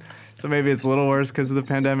time. So maybe it's a little worse because of the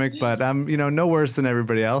pandemic, but I'm, no worse than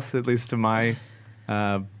everybody else, at least to my,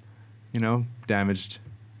 damaged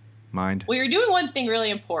mind. Well, you're doing one thing really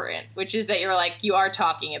important, which is that you are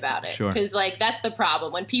talking about it. Sure. Because, that's the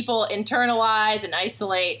problem. When people internalize and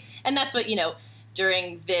isolate, and that's what,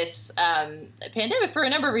 during this pandemic, for a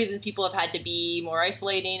number of reasons, people have had to be more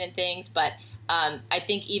isolating and things, but I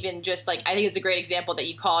think even just I think it's a great example that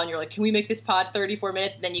you call and you're like, can we make this pod 34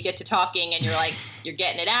 minutes? And then you get to talking and you're like, you're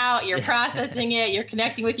getting it out, you're processing it, you're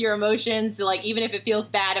connecting with your emotions. So even if it feels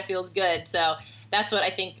bad, it feels good. So that's what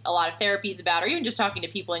I think a lot of therapy is about, or even just talking to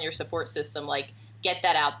people in your support system, get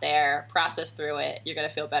that out there, process through it. You're going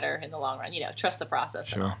to feel better in the long run, trust the process.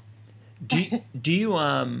 Sure. Do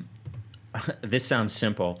you, this sounds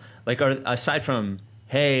simple, aside from,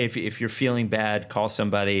 hey, if you're feeling bad, call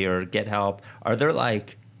somebody or get help, are there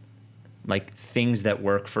like things that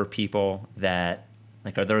work for people that,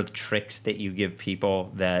 are there tricks that you give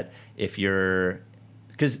people that if you're,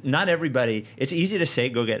 because not everybody, it's easy to say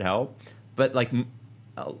go get help, but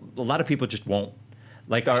a lot of people just won't.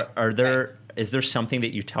 Are there, is there something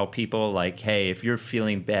that you tell people hey, if you're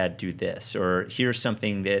feeling bad, do this, or here's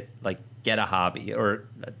something that get a hobby, or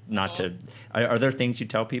not to, are there things you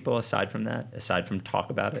tell people aside from that, aside from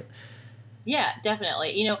talk about it? Yeah,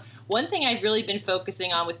 definitely. One thing I've really been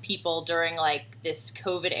focusing on with people during this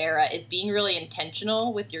COVID era is being really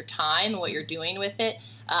intentional with your time and what you're doing with it.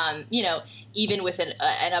 Even with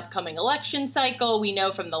an upcoming election cycle, we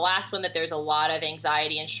know from the last one that there's a lot of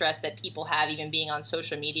anxiety and stress that people have, even being on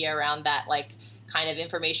social media around that kind of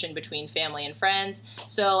information between family and friends.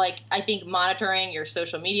 So like, I think monitoring your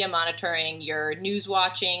social media, monitoring your news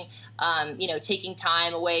watching, taking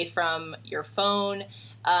time away from your phone,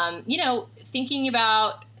 thinking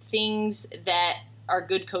about things that are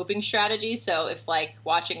good coping strategies. So if like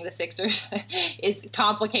watching the Sixers is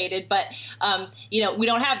complicated, but we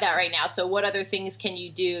don't have that right now. So what other things can you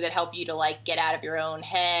do that help you to like get out of your own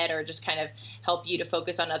head or just kind of help you to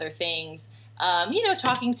focus on other things?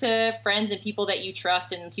 Talking to friends and people that you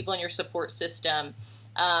trust and people in your support system.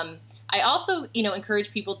 I also,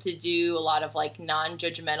 encourage people to do a lot of like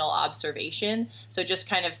non-judgmental observation. So just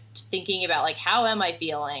kind of thinking about like, how am I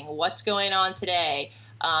feeling? What's going on today?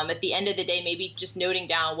 At the end of the day, maybe just noting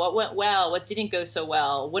down what went well, what didn't go so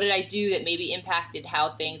well, what did I do that maybe impacted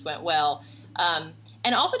how things went well.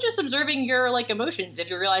 And also just observing your like emotions. If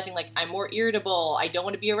you're realizing like I'm more irritable, I don't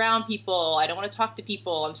want to be around people, I don't want to talk to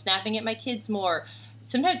people, I'm snapping at my kids more.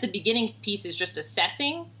 Sometimes the beginning piece is just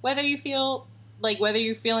assessing whether you're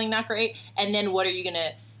feeling not great, and then what are you going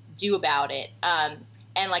to do about it.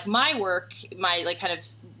 And like my work, my like kind of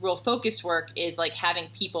real focused work is like having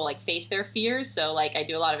people like face their fears. So like I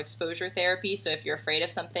do a lot of exposure therapy. So if you're afraid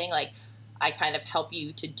of something, like I kind of help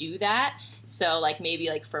you to do that. So like maybe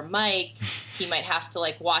like for Mike, he might have to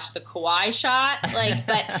like watch the Kawhi shot, like,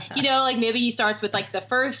 but like maybe he starts with like the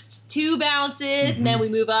first 2 bounces and then we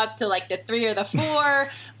move up to like the 3 or the 4,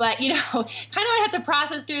 but kind of I have to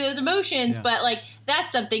process through those emotions. Yeah. But like,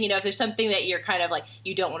 that's something, if there's something that you're kind of like,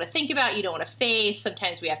 you don't want to think about, you don't want to face,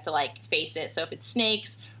 sometimes we have to like face it. So if it's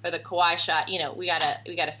snakes or the Kawhi shot, we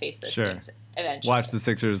gotta face those things eventually. Watch the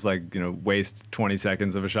Sixers waste 20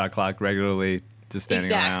 seconds of a shot clock regularly, just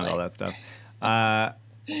standing around, all that stuff.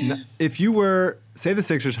 If you were, say the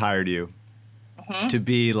Sixers hired you to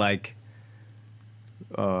be like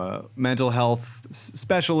mental health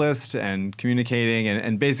specialist and communicating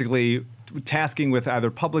and basically tasking with either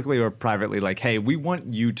publicly or privately, like, hey, we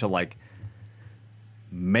want you to like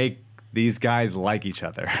make these guys like each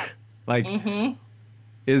other. Like,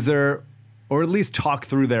 is there, or at least talk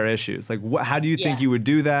through their issues? Like, how do you think you would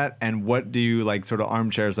do that? And what do you, like, sort of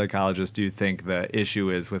armchair psychologist, do you think the issue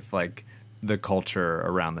is with, like, the culture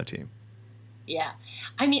around the team? Yeah.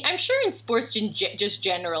 I mean, I'm sure in sports just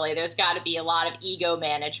generally, there's got to be a lot of ego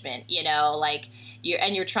management, like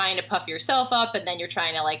you're trying to puff yourself up and then you're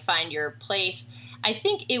trying to, like, find your place. I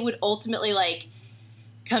think it would ultimately, like,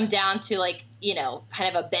 come down to, like,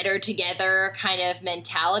 kind of a better together kind of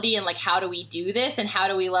mentality and like, how do we do this and how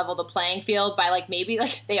do we level the playing field by like, maybe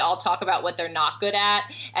like they all talk about what they're not good at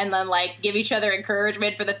and then like give each other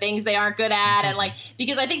encouragement for the things they aren't good at. And like,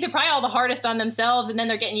 because I think they're probably all the hardest on themselves and then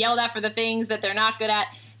they're getting yelled at for the things that they're not good at.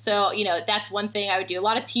 So, that's one thing I would do. A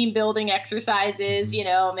lot of team building exercises,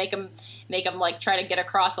 make them like try to get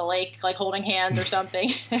across a lake, like holding hands or something.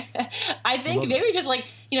 I think maybe just like,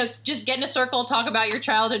 just get in a circle, talk about your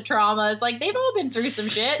childhood traumas. Like they've all been through some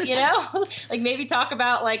shit, like maybe talk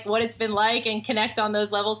about like what it's been like and connect on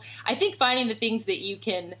those levels. I think finding the things that you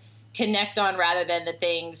can connect on rather than the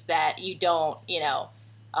things that you don't,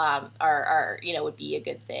 are would be a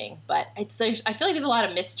good thing. But I feel like there's a lot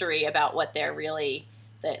of mystery about what they're really,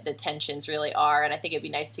 the tensions really are, and I think it'd be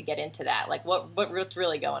nice to get into that, like what's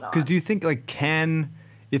really going on. Because do you think like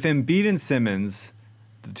if Embiid and Simmons,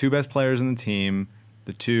 the 2 best players in the team,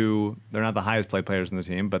 they're not the highest paid players in the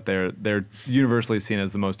team, but they're universally seen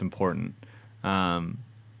as the most important. And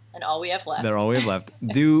all we have left. They're all we have left.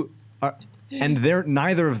 And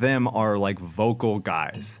neither of them are like vocal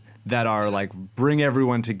guys that are like bring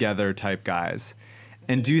everyone together type guys.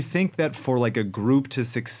 And do you think that for like a group to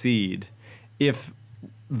succeed, if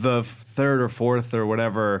the 3rd or 4th or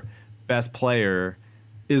whatever best player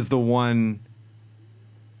is the one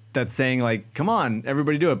that's saying like, come on,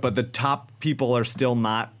 everybody do it, but the top people are still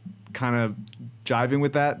not kind of jiving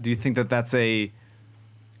with that, do you think that that's an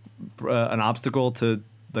obstacle to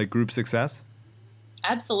like group success?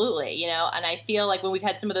 Absolutely, and I feel like when we've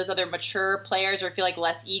had some of those other mature players or feel like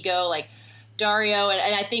less ego, like Dario,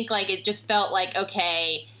 and I think like it just felt like,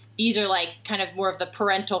 okay, these are like kind of more of the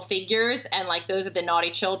parental figures and like those are the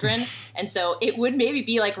naughty children. And so it would maybe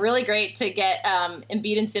be like really great to get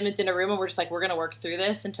Embiid and Simmons in a room and we're just like, we're going to work through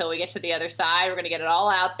this until we get to the other side. We're going to get it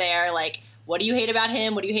all out there. Like, what do you hate about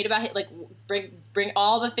him? What do you hate about him? Like bring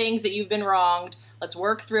all the things that you've been wronged. Let's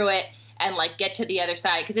work through it and like get to the other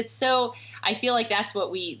side. Cause it's so, I feel like that's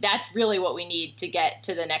really what we need to get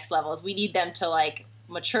to the next level is we need them to like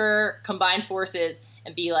mature, combine forces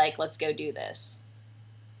and be like, let's go do this.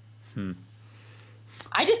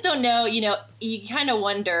 I just don't know, you kind of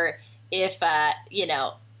wonder if,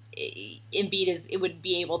 Embiid would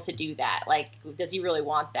be able to do that. Like, does he really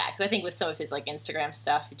want that? Because I think with some of his like Instagram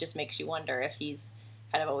stuff, it just makes you wonder if he's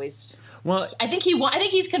kind of always. Well, I think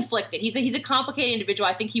he's conflicted. He's a complicated individual.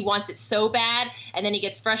 I think he wants it so bad, and then he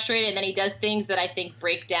gets frustrated, and then he does things that I think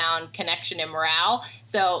break down connection and morale.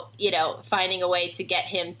 So finding a way to get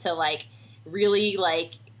him to like really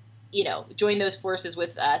like join those forces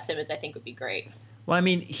with Simmons, I think would be great. Well, I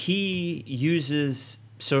mean, he uses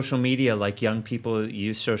social media like young people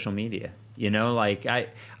use social media. Like I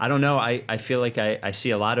don't know. I feel like I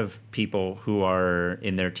see a lot of people who are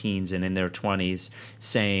in their teens and in their 20s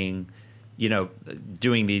saying,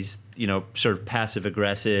 doing these, sort of passive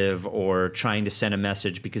aggressive or trying to send a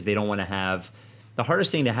message because they don't want to have. The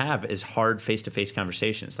hardest thing to have is hard face-to-face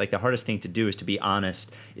conversations. Like the hardest thing to do is to be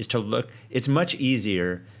honest, is to look. It's much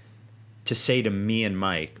easier to say to me and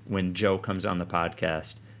Mike when Joe comes on the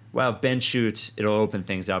podcast, well, if Ben shoots, it'll open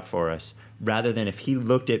things up for us, rather than if he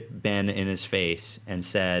looked at Ben in his face and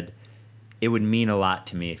said, it would mean a lot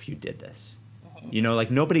to me if you did this.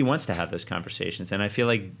 Like nobody wants to have those conversations. And I feel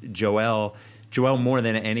like Joel more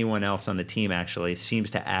than anyone else on the team actually seems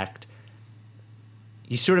to act,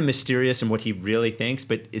 he's sort of mysterious in what he really thinks,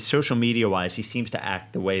 but social media-wise, he seems to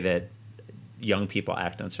act the way that young people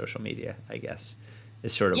act on social media, I guess.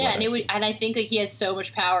 Is sort of and I think that he has so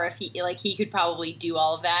much power. If he could probably do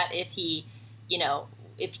all of that if he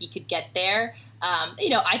could get there.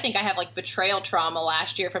 I think I have like betrayal trauma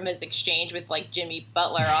last year from his exchange with like Jimmy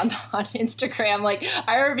Butler on Instagram. Like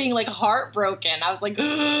I remember being like heartbroken. I was like,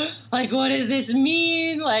 like what does this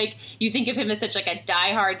mean? Like you think of him as such like a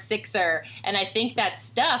diehard Sixer, and I think that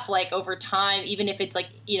stuff like over time, even if it's like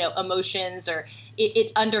emotions or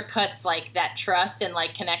it undercuts like that trust and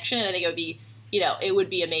like connection. And I think it would be. It would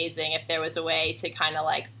be amazing if there was a way to kind of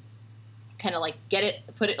like get it,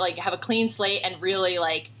 put it like have a clean slate and really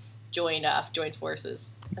like join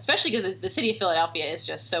forces. Especially because the city of Philadelphia is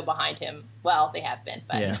just so behind him. Well, they have been,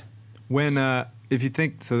 but yeah. When if you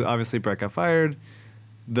think so, obviously Brett got fired.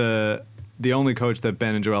 The only coach that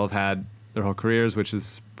Ben and Joel have had their whole careers, which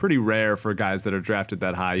is pretty rare for guys that are drafted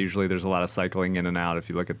that high. Usually, there's a lot of cycling in and out if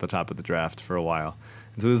you look at the top of the draft for a while.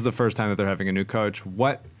 And so this is the first time that they're having a new coach.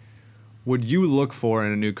 What would you look for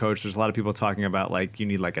in a new coach? There's a lot of people talking about like you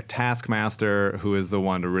need like a taskmaster who is the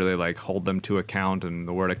one to really like hold them to account, and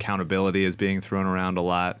the word accountability is being thrown around a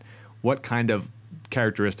lot. What kind of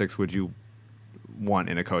characteristics would you want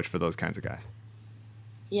in a coach for those kinds of guys?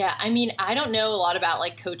 Yeah, I mean, I don't know a lot about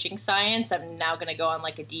like coaching science. I'm now going to go on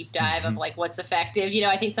like a deep dive of like what's effective.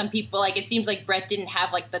 I think some people like it seems like Brett didn't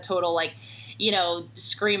have like the total like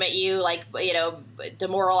scream at you, like,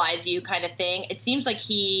 demoralize you kind of thing. It seems like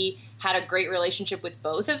he had a great relationship with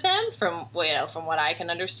both of them from what I can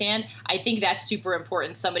understand. I think that's super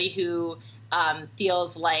important. Somebody who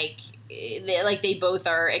feels like they both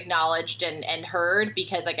are acknowledged and heard,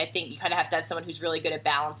 because like I think you kind of have to have someone who's really good at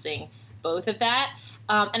balancing both of that.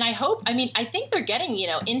 And I think they're getting,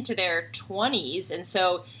 into their 20s. And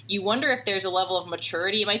so you wonder if there's a level of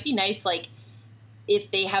maturity. It might be nice, like,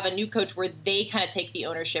 if they have a new coach where they kind of take the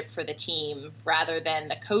ownership for the team rather than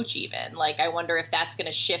the coach even. Like, I wonder if that's going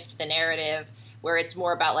to shift the narrative where it's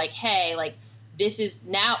more about like, hey, like, this is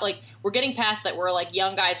now, like, we're getting past that. We're like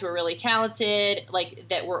young guys who are really talented, like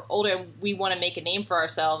that we're older and we want to make a name for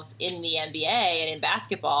ourselves in the NBA and in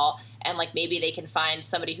basketball. And like, maybe they can find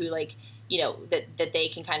somebody who like, that they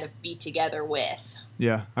can kind of be together with.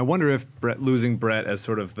 Yeah, I wonder if losing Brett as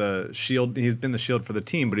sort of the shield, he's been the shield for the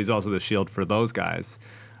team, but he's also the shield for those guys.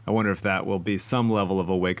 I wonder if that will be some level of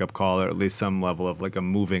a wake-up call, or at least some level of like a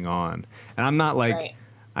moving on. And I'm not like,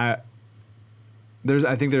 right. I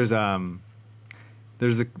think there's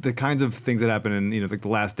the kinds of things that happen in like The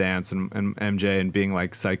Last Dance and MJ and being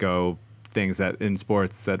like psycho things that in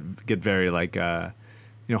sports that get very like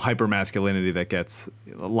hyper masculinity that gets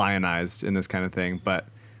lionized in this kind of thing. But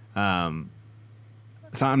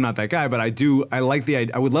so I'm not that guy, but I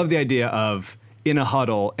would love the idea of in a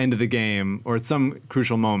huddle, end of the game, or at some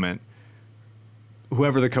crucial moment,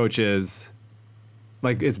 whoever the coach is,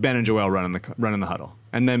 like it's Ben and Joel running the huddle,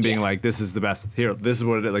 and then being like, "This is the best here. This is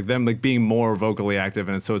what it is." Like them, like being more vocally active,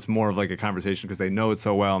 and so it's more of like a conversation because they know it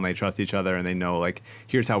so well and they trust each other and they know like,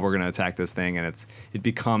 here's how we're going to attack this thing, and it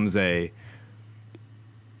becomes a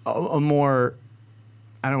more,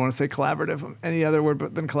 I don't want to say collaborative, any other word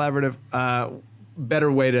than collaborative,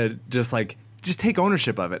 better way to just take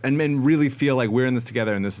ownership of it and really feel like we're in this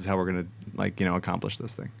together and this is how we're going to accomplish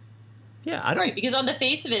this thing. Yeah, I don't. Right, because on the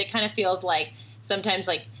face of it, it kind of feels like sometimes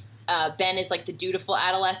like Ben is like the dutiful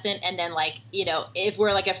adolescent, and then like, you know, if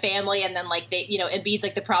we're like a family, and then like they, you know, Embiid's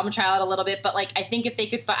like the problem child a little bit. But like, I think if they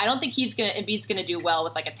could, I don't think Embiid's gonna do well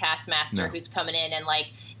with like a taskmaster who's coming in and like,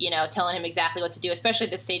 you know, telling him exactly what to do, especially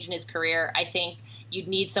at this stage in his career. I think you'd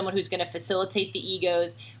need someone who's going to facilitate the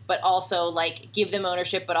egos, but also like give them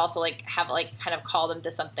ownership, but also like have like kind of call them to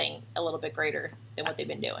something a little bit greater than what they've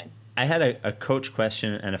been doing. I had a coach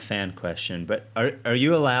question and a fan question, but are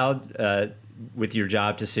you allowed with your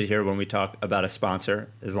job to sit here when we talk about a sponsor,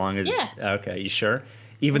 as long as okay, you sure?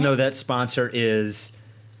 Even though that sponsor is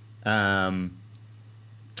don't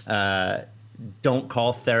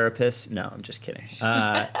call therapists. No, I'm just kidding.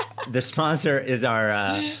 The sponsor is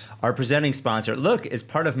our presenting sponsor. Look, as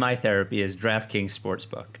part of my therapy is DraftKings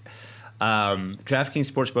Sportsbook.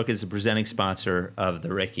 DraftKings Sportsbook is the presenting sponsor of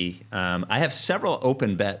the Ricky. I have several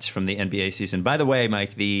open bets from the NBA season. By the way,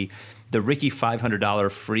 Mike, the Ricky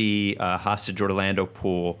 $500 free Hostage Orlando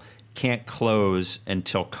pool can't close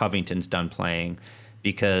until Covington's done playing,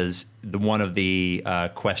 because one of the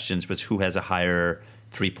questions was who has a higher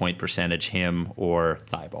three-point percentage, him or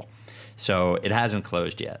Thibault. So it hasn't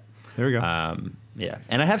closed yet. There we go. Yeah,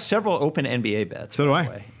 and I have several open NBA bets. So do I.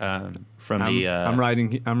 Way, I'm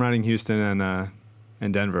riding Houston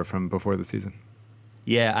and Denver from before the season.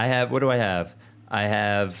 Yeah, I have. What do I have? I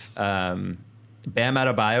have Bam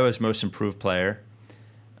Adebayo as most improved player.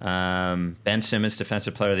 Ben Simmons,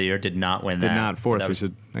 Defensive Player of the Year, did not win that. Did not. Fourth.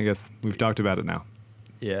 I guess we've talked about it now.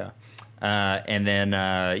 Yeah, and then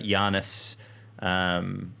Giannis.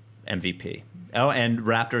 MVP. Oh, and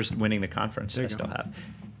Raptors winning the conference. I still have.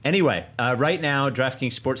 Anyway, right now,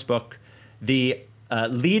 DraftKings Sportsbook, the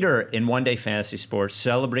leader in one-day fantasy sports,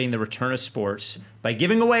 celebrating the return of sports by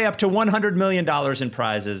giving away up to $100 million in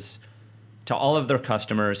prizes to all of their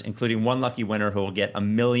customers, including one lucky winner who will get $1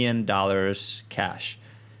 million cash.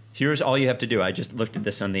 Here's all you have to do. I just looked at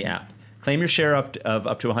this on the app. Claim your share of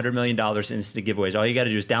up to $100 million in instant giveaways. All you got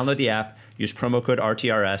to do is download the app, use promo code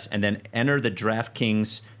RTRS, and then enter the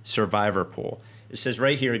DraftKings Survivor Pool. It says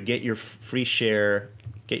right here, get your free share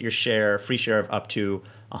of up to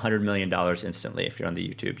 $100 million instantly. If you're on the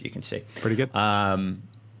YouTube, you can see. Pretty good. I'll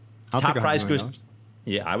top take prize goes. $100 million.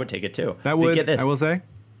 Yeah, I would take it too. That would, I will say,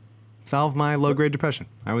 solve my low-grade depression.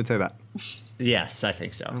 I would say that. Yes, I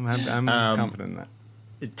think so. I'm confident in that.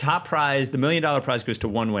 Top prize, the $1 million prize goes to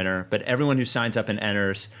one winner, but everyone who signs up and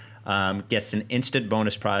enters gets an instant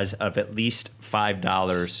bonus prize of at least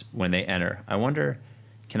 $5 when they enter. I wonder,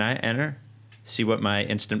 can I enter? See what my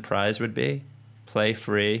instant prize would be? Play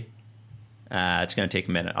free. It's going to take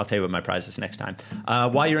a minute. I'll tell you what my prize is next time.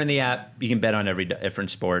 While you're in the app, you can bet on every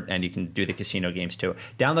different sport, and you can do the casino games too.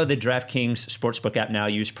 Download the DraftKings Sportsbook app now.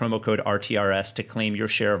 Use promo code RTRS to claim your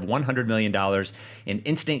share of $100 million in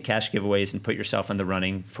instant cash giveaways and put yourself in the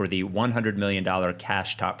running for the $100 million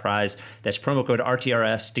cash top prize. That's promo code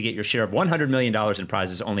RTRS to get your share of $100 million in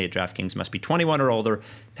prizes only at DraftKings. Must be 21 or older.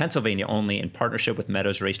 Pennsylvania only, in partnership with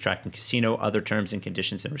Meadows Racetrack and Casino. Other terms and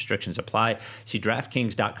conditions and restrictions apply. See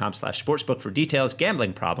DraftKings.com/sportsbook for details.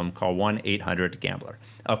 Gambling problem, call 1-800-GAMBLER.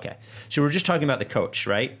 Okay, so we're just talking about the coach,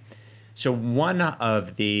 right? So one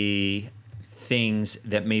of the things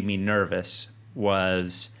that made me nervous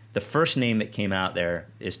was the first name that came out there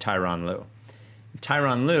is Tyronn Lue.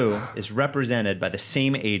 Tyronn Lue is represented by the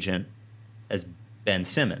same agent as Ben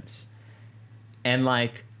Simmons. And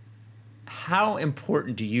like, how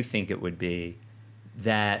important do you think it would be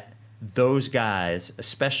that those guys,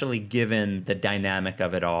 especially given the dynamic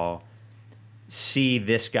of it all, see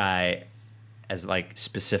this guy as like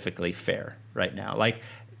specifically fair right now? Like,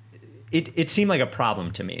 it seemed like a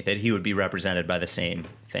problem to me that he would be represented by the same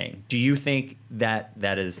thing. Do you think that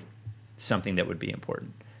that is something that would be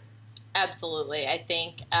important? Absolutely. I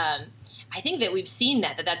think that we've seen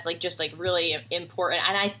that's like just like really important.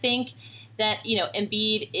 And I think that, you know,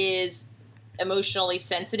 Embiid is emotionally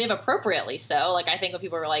sensitive, appropriately so. Like, I think when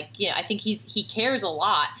people are like, you know, I think he cares a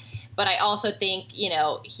lot, but I also think, you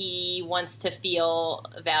know, he wants to feel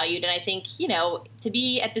valued. And I think, you know, to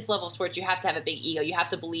be at this level of sports, you have to have a big ego. You have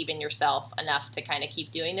to believe in yourself enough to kind of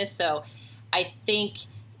keep doing this. So I think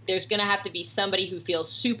there's going to have to be somebody who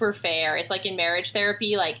feels super fair. It's like in marriage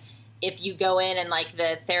therapy, like if you go in and like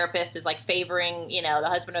the therapist is like favoring, you know, the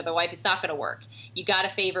husband or the wife, it's not going to work. You got to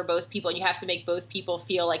favor both people, and you have to make both people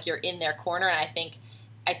feel like you're in their corner. And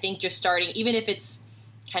I think just starting, even if it's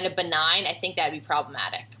kind of benign, I think that'd be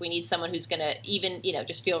problematic. We need someone who's going to even, you know,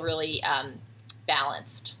 just feel really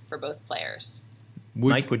balanced for both players.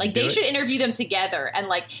 Mike, would like you do they it? should interview them together, and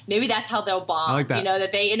like maybe that's how they'll bond. I like that. You know,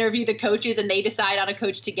 that they interview the coaches and they decide on a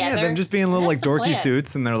coach together. Yeah, them just being little like That's the dorky plan.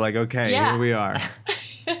 suits, and they're like, okay, Yeah. here we are.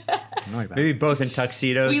 I like that. Maybe both in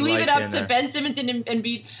tuxedos. We leave like it up in to Ben Simmons and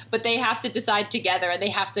Embiid, but they have to decide together, and they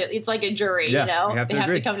have to. It's like a jury, Yeah, you know. we have to they have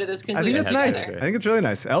agree. to come to this I conclusion. think it's nice. together. I think it's really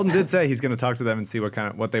nice. Elton did say he's going to talk to them and see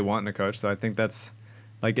what they want in a coach. So I think that's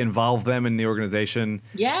like involve them in the organization.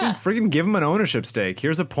 Yeah. Freaking give them an ownership stake.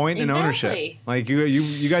 Here's a point in ownership. Exactly. Like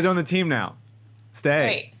you guys own the team now.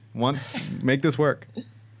 Stay. Make this work.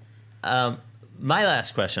 My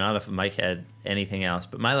last question, I don't know if Mike had anything else,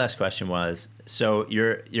 but my last question was, so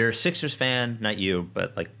you're a Sixers fan, not you,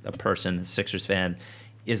 but like a person, a Sixers fan,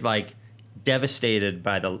 is like devastated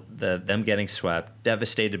by them getting swept,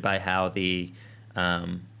 devastated by how the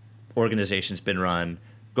organization's been run,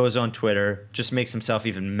 goes on Twitter, just makes himself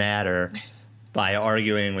even madder by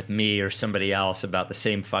arguing with me or somebody else about the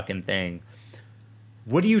same fucking thing.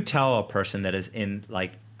 What do you tell a person that is in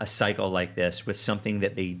like a cycle like this with something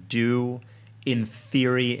that they do in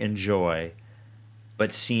theory enjoy,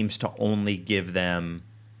 but seems to only give them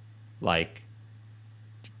like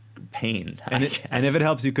pain? And if it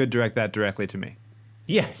helps, you could direct that directly to me.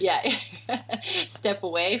 Yes. Yeah. Step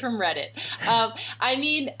away from Reddit. I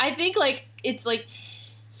mean, I think like it's like,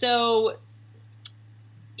 so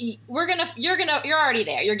you're already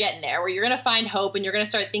there. You're getting there where you're going to find hope and you're going to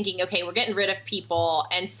start thinking, okay, we're getting rid of people.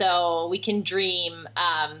 And so we can dream,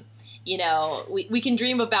 we can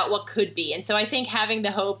dream about what could be. And so I think having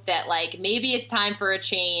the hope that like, maybe it's time for a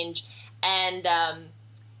change. And,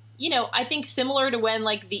 I think similar to when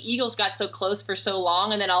like the Eagles got so close for so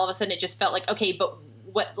long and then all of a sudden it just felt like, okay, but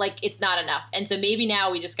what, like, it's not enough. And so maybe now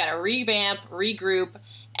we just got to revamp, regroup,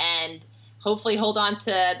 and hopefully hold on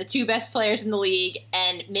to the two best players in the league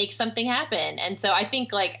and make something happen. And so I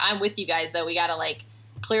think like I'm with you guys though. We got to like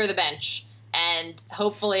clear the bench and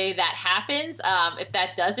hopefully that happens. If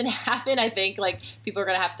that doesn't happen, I think like people are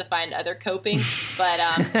going to have to find other coping, but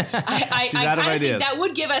I kind of think that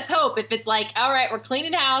would give us hope if it's like, all right, we're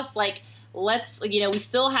cleaning house. Like let's, we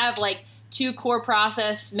still have like 2 core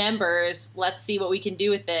process members. Let's see what we can do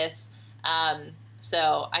with this.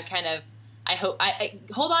 So I hope I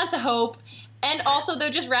hold on to hope, and also though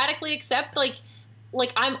just radically accept like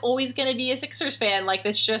I'm always gonna be a Sixers fan. Like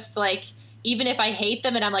that's just like, even if I hate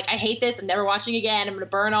them and I'm like, I hate this, I'm never watching again, I'm gonna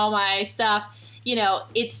burn all my stuff.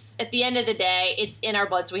 It's at the end of the day, it's in our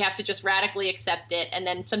blood, so we have to just radically accept it, and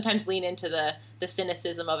then sometimes lean into the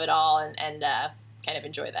cynicism of it all and kind of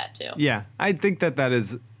enjoy that too. Yeah, I think that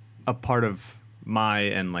is a part of my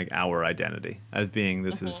and like our identity as being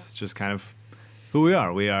this is just kind of who we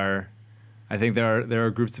are. We are. I think there are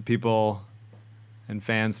groups of people and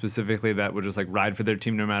fans specifically that would just like ride for their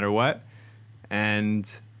team no matter what. And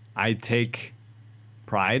I take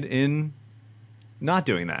pride in not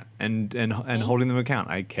doing that and holding them account.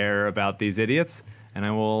 I care about these idiots, and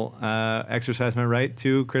I will exercise my right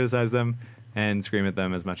to criticize them and scream at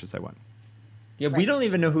them as much as I want. Yeah, we don't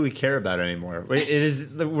even know who we care about anymore.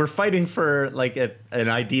 We're fighting for like an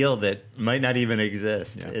ideal that might not even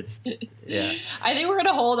exist. Yeah. I think we're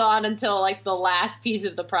gonna hold on until like the last piece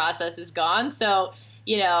of the process is gone. So,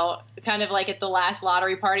 kind of like at the last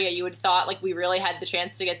lottery party, you would thought like we really had the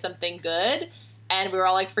chance to get something good, and we were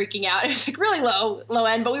all like freaking out. It was like really low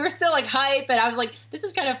end, but we were still like hype. And I was like, this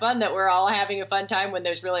is kind of fun that we're all having a fun time when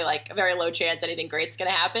there's really like a very low chance anything great's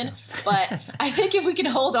going to happen. But I think if we can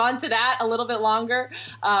hold on to that a little bit longer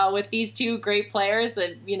with these 2 great players,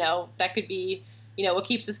 that, that could be, what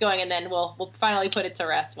keeps us going. And then we'll finally put it to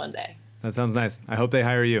rest one day. That sounds nice. I hope they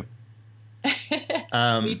hire you.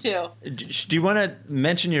 Me too. Do you want to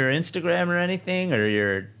mention your Instagram or anything, or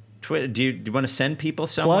your Twitter? Do you want to send people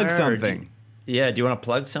somewhere? Plug something. Do you want to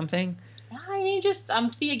plug something? I mean, I'm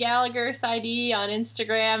Thea Gallagher, SID on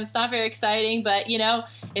Instagram. It's not very exciting, but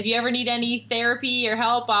if you ever need any therapy or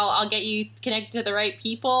help, I'll get you connected to the right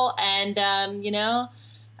people. And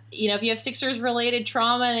if you have Sixers related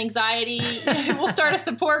trauma and anxiety, we'll start a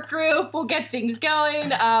support group. We'll get things going.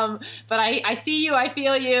 But I see you, I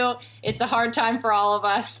feel you. It's a hard time for all of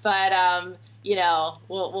us, but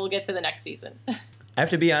we'll get to the next season. I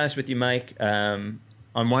have to be honest with you, Mike.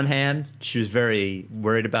 On one hand, she was very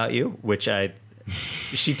worried about you, which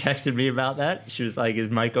she texted me about that. She was like, is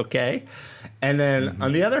Mike okay? And then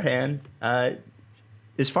on the other hand,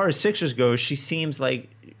 as far as Sixers go, she seems like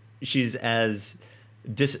she's as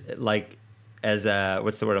what's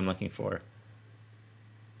the word I'm looking for?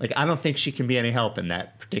 Like, I don't think she can be any help in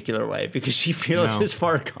that particular way because she feels as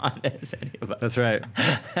far gone as any of us. That's right.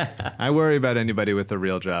 I worry about anybody with a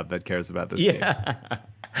real job that cares about this game.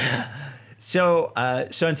 So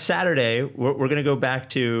on Saturday, we're going to go back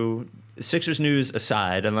to Sixers news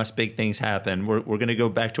aside, unless big things happen. We're going to go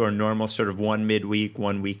back to our normal sort of 1 midweek,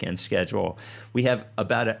 1 weekend schedule. We have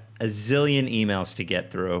about a zillion emails to get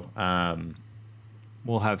through.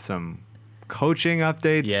 we'll have some coaching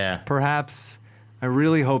updates. Yeah. Perhaps. I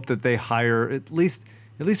really hope that they hire at least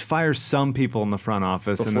fire some people in the front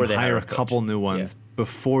office Before and then they hire hire a a coach. couple new ones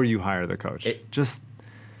before you hire the coach. Just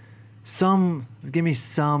give me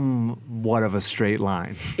somewhat of a straight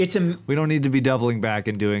line. We don't need to be doubling back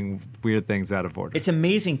and doing weird things out of order. It's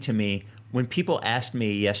amazing to me when people asked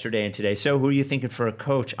me yesterday and today, so who are you thinking for a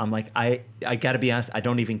coach? I'm like, I got to be honest, I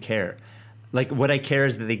don't even care. Like, what I care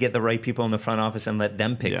is that they get the right people in the front office and let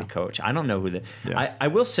them pick the coach. I don't know who I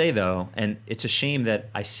will say, though, and it's a shame that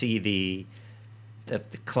I see the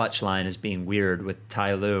clutch line as being weird with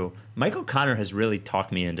Ty Lue. Michael Connor has really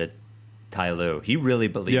talked me into Ty Lue. He really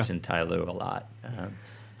believes in Ty Lue a lot.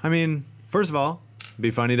 I mean, first of all, it'd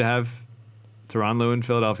be funny to have Tyronn Lue in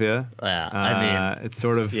Philadelphia. Yeah, I mean, it's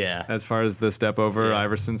sort of as far as the step over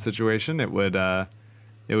Iverson situation, it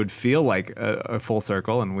would feel like a full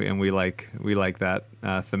circle, and we like that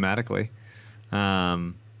thematically.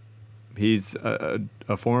 He's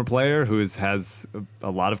a former player who has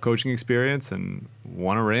a lot of coaching experience and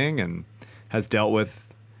won a ring and has dealt with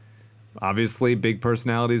obviously big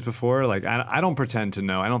personalities before. Like, I don't pretend to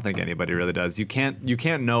know. I don't think anybody really does. You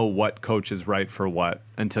can't know what coach is right for what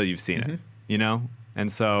until you've seen it, you know?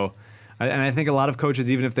 And so, I think a lot of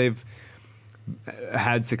coaches, even if they've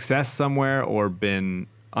had success somewhere or been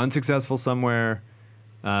unsuccessful somewhere,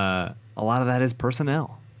 a lot of that is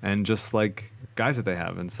personnel and just like guys that they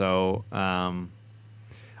have. And so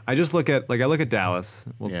I just look at Dallas.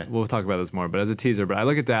 We'll talk about this more, but as a teaser, but I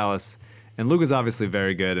look at Dallas, and Luka's obviously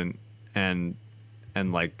very good and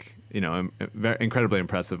like, you know, incredibly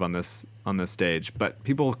impressive on this stage, but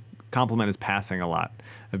people compliment his passing a lot,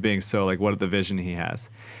 of being so like what the vision he has.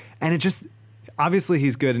 And it just, obviously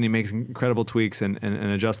he's good and he makes incredible tweaks and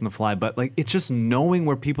adjusts on the fly, but like, it's just knowing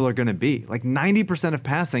where people are going to be. Like 90% of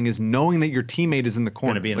passing is knowing that your teammate is in the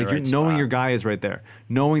corner. Be in like the right knowing spot. your guy is right there.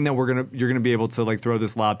 Knowing that you're gonna be able to like throw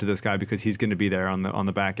this lob to this guy because he's going to be there on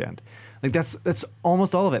the back end. Like that's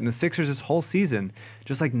almost all of it. And the Sixers this whole season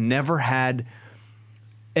just like never had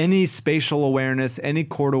any spatial awareness, any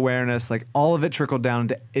court awareness. Like all of it trickled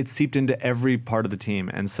down it seeped into every part of the team.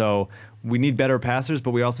 And so we need better passers,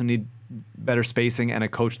 but we also need better spacing and a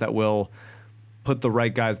coach that will put the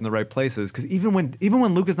right guys in the right places. Because even when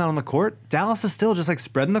Luka's not on the court, Dallas is still just like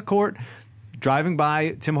spreading the court, driving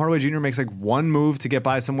by. Tim Hardaway Jr. makes like one move to get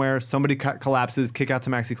by somewhere. Somebody collapses, kick out to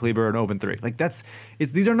Maxi Kleber, an open three. Like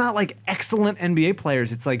these are not like excellent NBA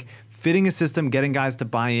players. It's like fitting a system, getting guys to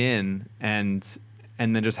buy in, and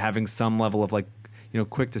then just having some level of like, you know,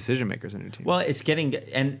 quick decision makers on your team. Well, it's getting,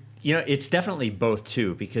 and you know, it's definitely both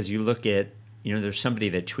too, because you look at, you know, there's somebody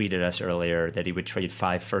that tweeted us earlier that he would trade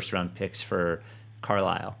 5 first-round picks for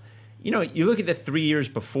Carlisle. You know, you look at the 3 years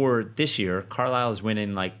before this year, Carlisle is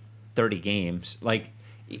winning like 30 games. Like,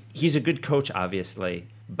 he's a good coach, obviously,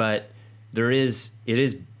 but it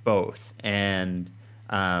is both. And,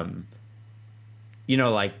 you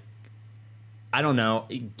know, like, I don't know,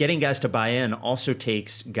 getting guys to buy in also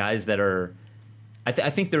takes guys that are, I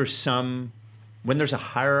think there's some, when there's a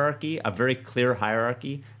hierarchy, a very clear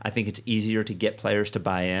hierarchy, I think it's easier to get players to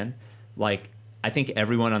buy in. Like, I think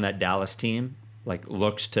everyone on that Dallas team, like,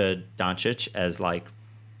 looks to Doncic as, like,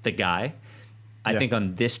 the guy. I think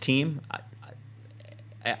on this team,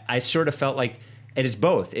 I sort of felt like it is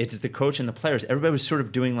both. It's the coach and the players. Everybody was sort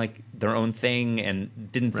of doing, like, their own thing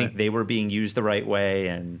and didn't think they were being used the right way,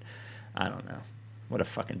 and I don't know. What a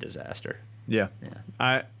fucking disaster. Yeah.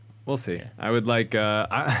 We'll see. Yeah. I would like, you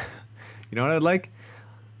know what I'd like?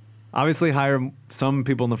 Obviously hire some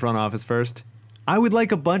people in the front office first. I would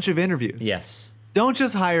like a bunch of interviews. Yes. Don't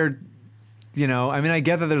just hire, you know, I mean, I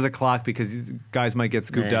get that there's a clock because these guys might get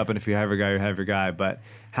scooped up, and if you have your guy, you have your guy. But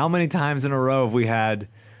how many times in a row have we had,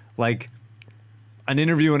 like, an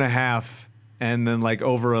interview and a half, and then, like,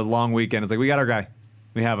 over a long weekend, it's like, we got our guy.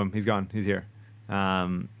 We have him. He's gone. He's here.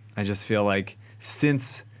 I just feel like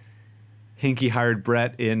since Hinkie hired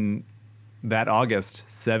Brett in that August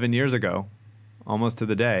 7 years ago, almost to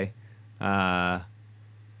the day,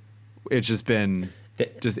 it's just been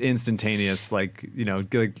just instantaneous. Like, you know,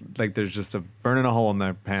 like there's just a burning a hole in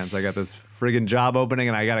their pants. I got this friggin' job opening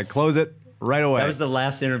and I got to close it right away. That was the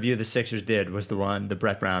last interview the Sixers did, was the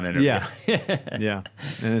Brett Brown interview. Yeah. Yeah.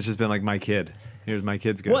 And it's just been like, my kid. Here's my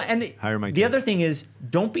kid's good. Well, and hire my kid. The other thing is,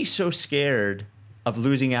 don't be so scared of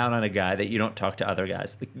losing out on a guy that you don't talk to other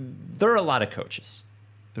guys. Like, there are a lot of coaches.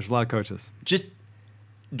 There's a lot of coaches. Just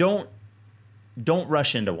don't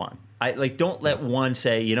rush into one. Don't let one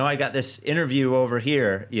say, you know, I got this interview over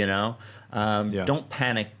here, you know. Don't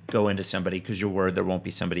panic go into somebody because you're worried there won't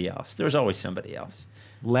be somebody else. There's always somebody else.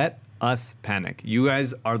 Let us panic. You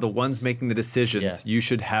guys are the ones making the decisions. Yeah. You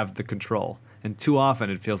should have the control. And too often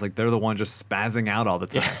it feels like they're the one just spazzing out all the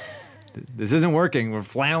time. This isn't working. We're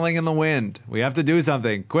flailing in the wind. We have to do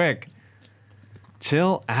something quick.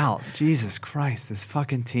 Chill out. Jesus Christ, this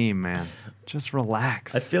fucking team, man. Just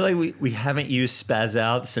relax. I feel like we haven't used spaz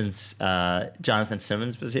out since Jonathan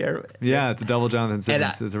Simmons was here. Yeah, it's a double Jonathan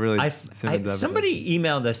Simmons. It's a really Simmons episode. Somebody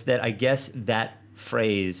emailed us that I guess that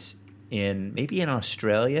phrase maybe in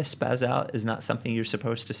Australia, spaz out is not something you're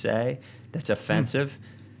supposed to say. That's offensive.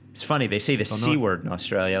 It's funny. They say the C word in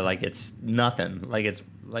Australia like it's nothing. Like it's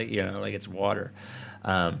water.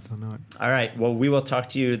 Don't know it. All right. Well, we will talk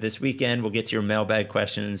to you this weekend. We'll get to your mailbag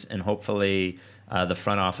questions, and hopefully the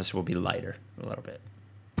front office will be lighter a little bit.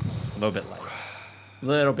 A little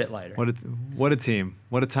bit lighter. What a team.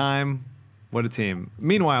 What a time. What a team.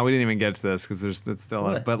 Meanwhile, we didn't even get to this because it's still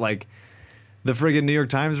on it. But like the friggin' New York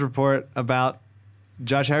Times report about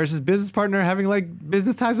Josh Harris's business partner having like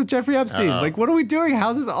business ties with Jeffrey Epstein. Like, what are we doing?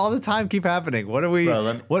 How's this all the time keep happening? What are we?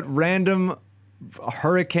 What random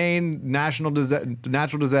hurricane, natural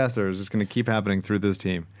disaster is just going to keep happening through this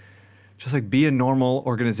team? Just like be a normal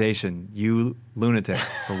organization, you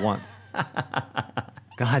lunatics, for once.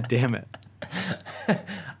 God damn it.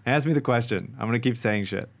 Ask me the question. I'm going to keep saying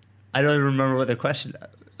shit. I don't even remember what the question.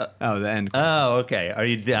 The end. Oh, okay. Are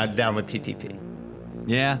you down with TTP?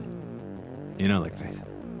 Yeah. You know, like face.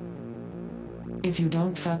 If you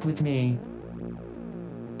don't fuck with me,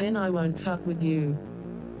 then I won't fuck with you.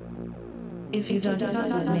 If you don't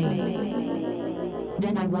fuck with me,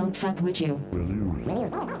 then I won't fuck with you.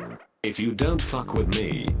 If you don't fuck with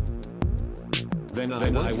me, then I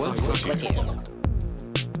won't fuck with you.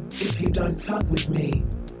 If you don't fuck with me,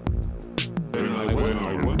 then I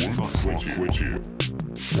won't fuck with you.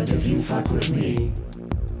 But if you fuck with me,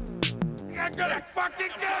 I'm gonna fucking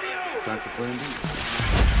kill you! That's a plan B.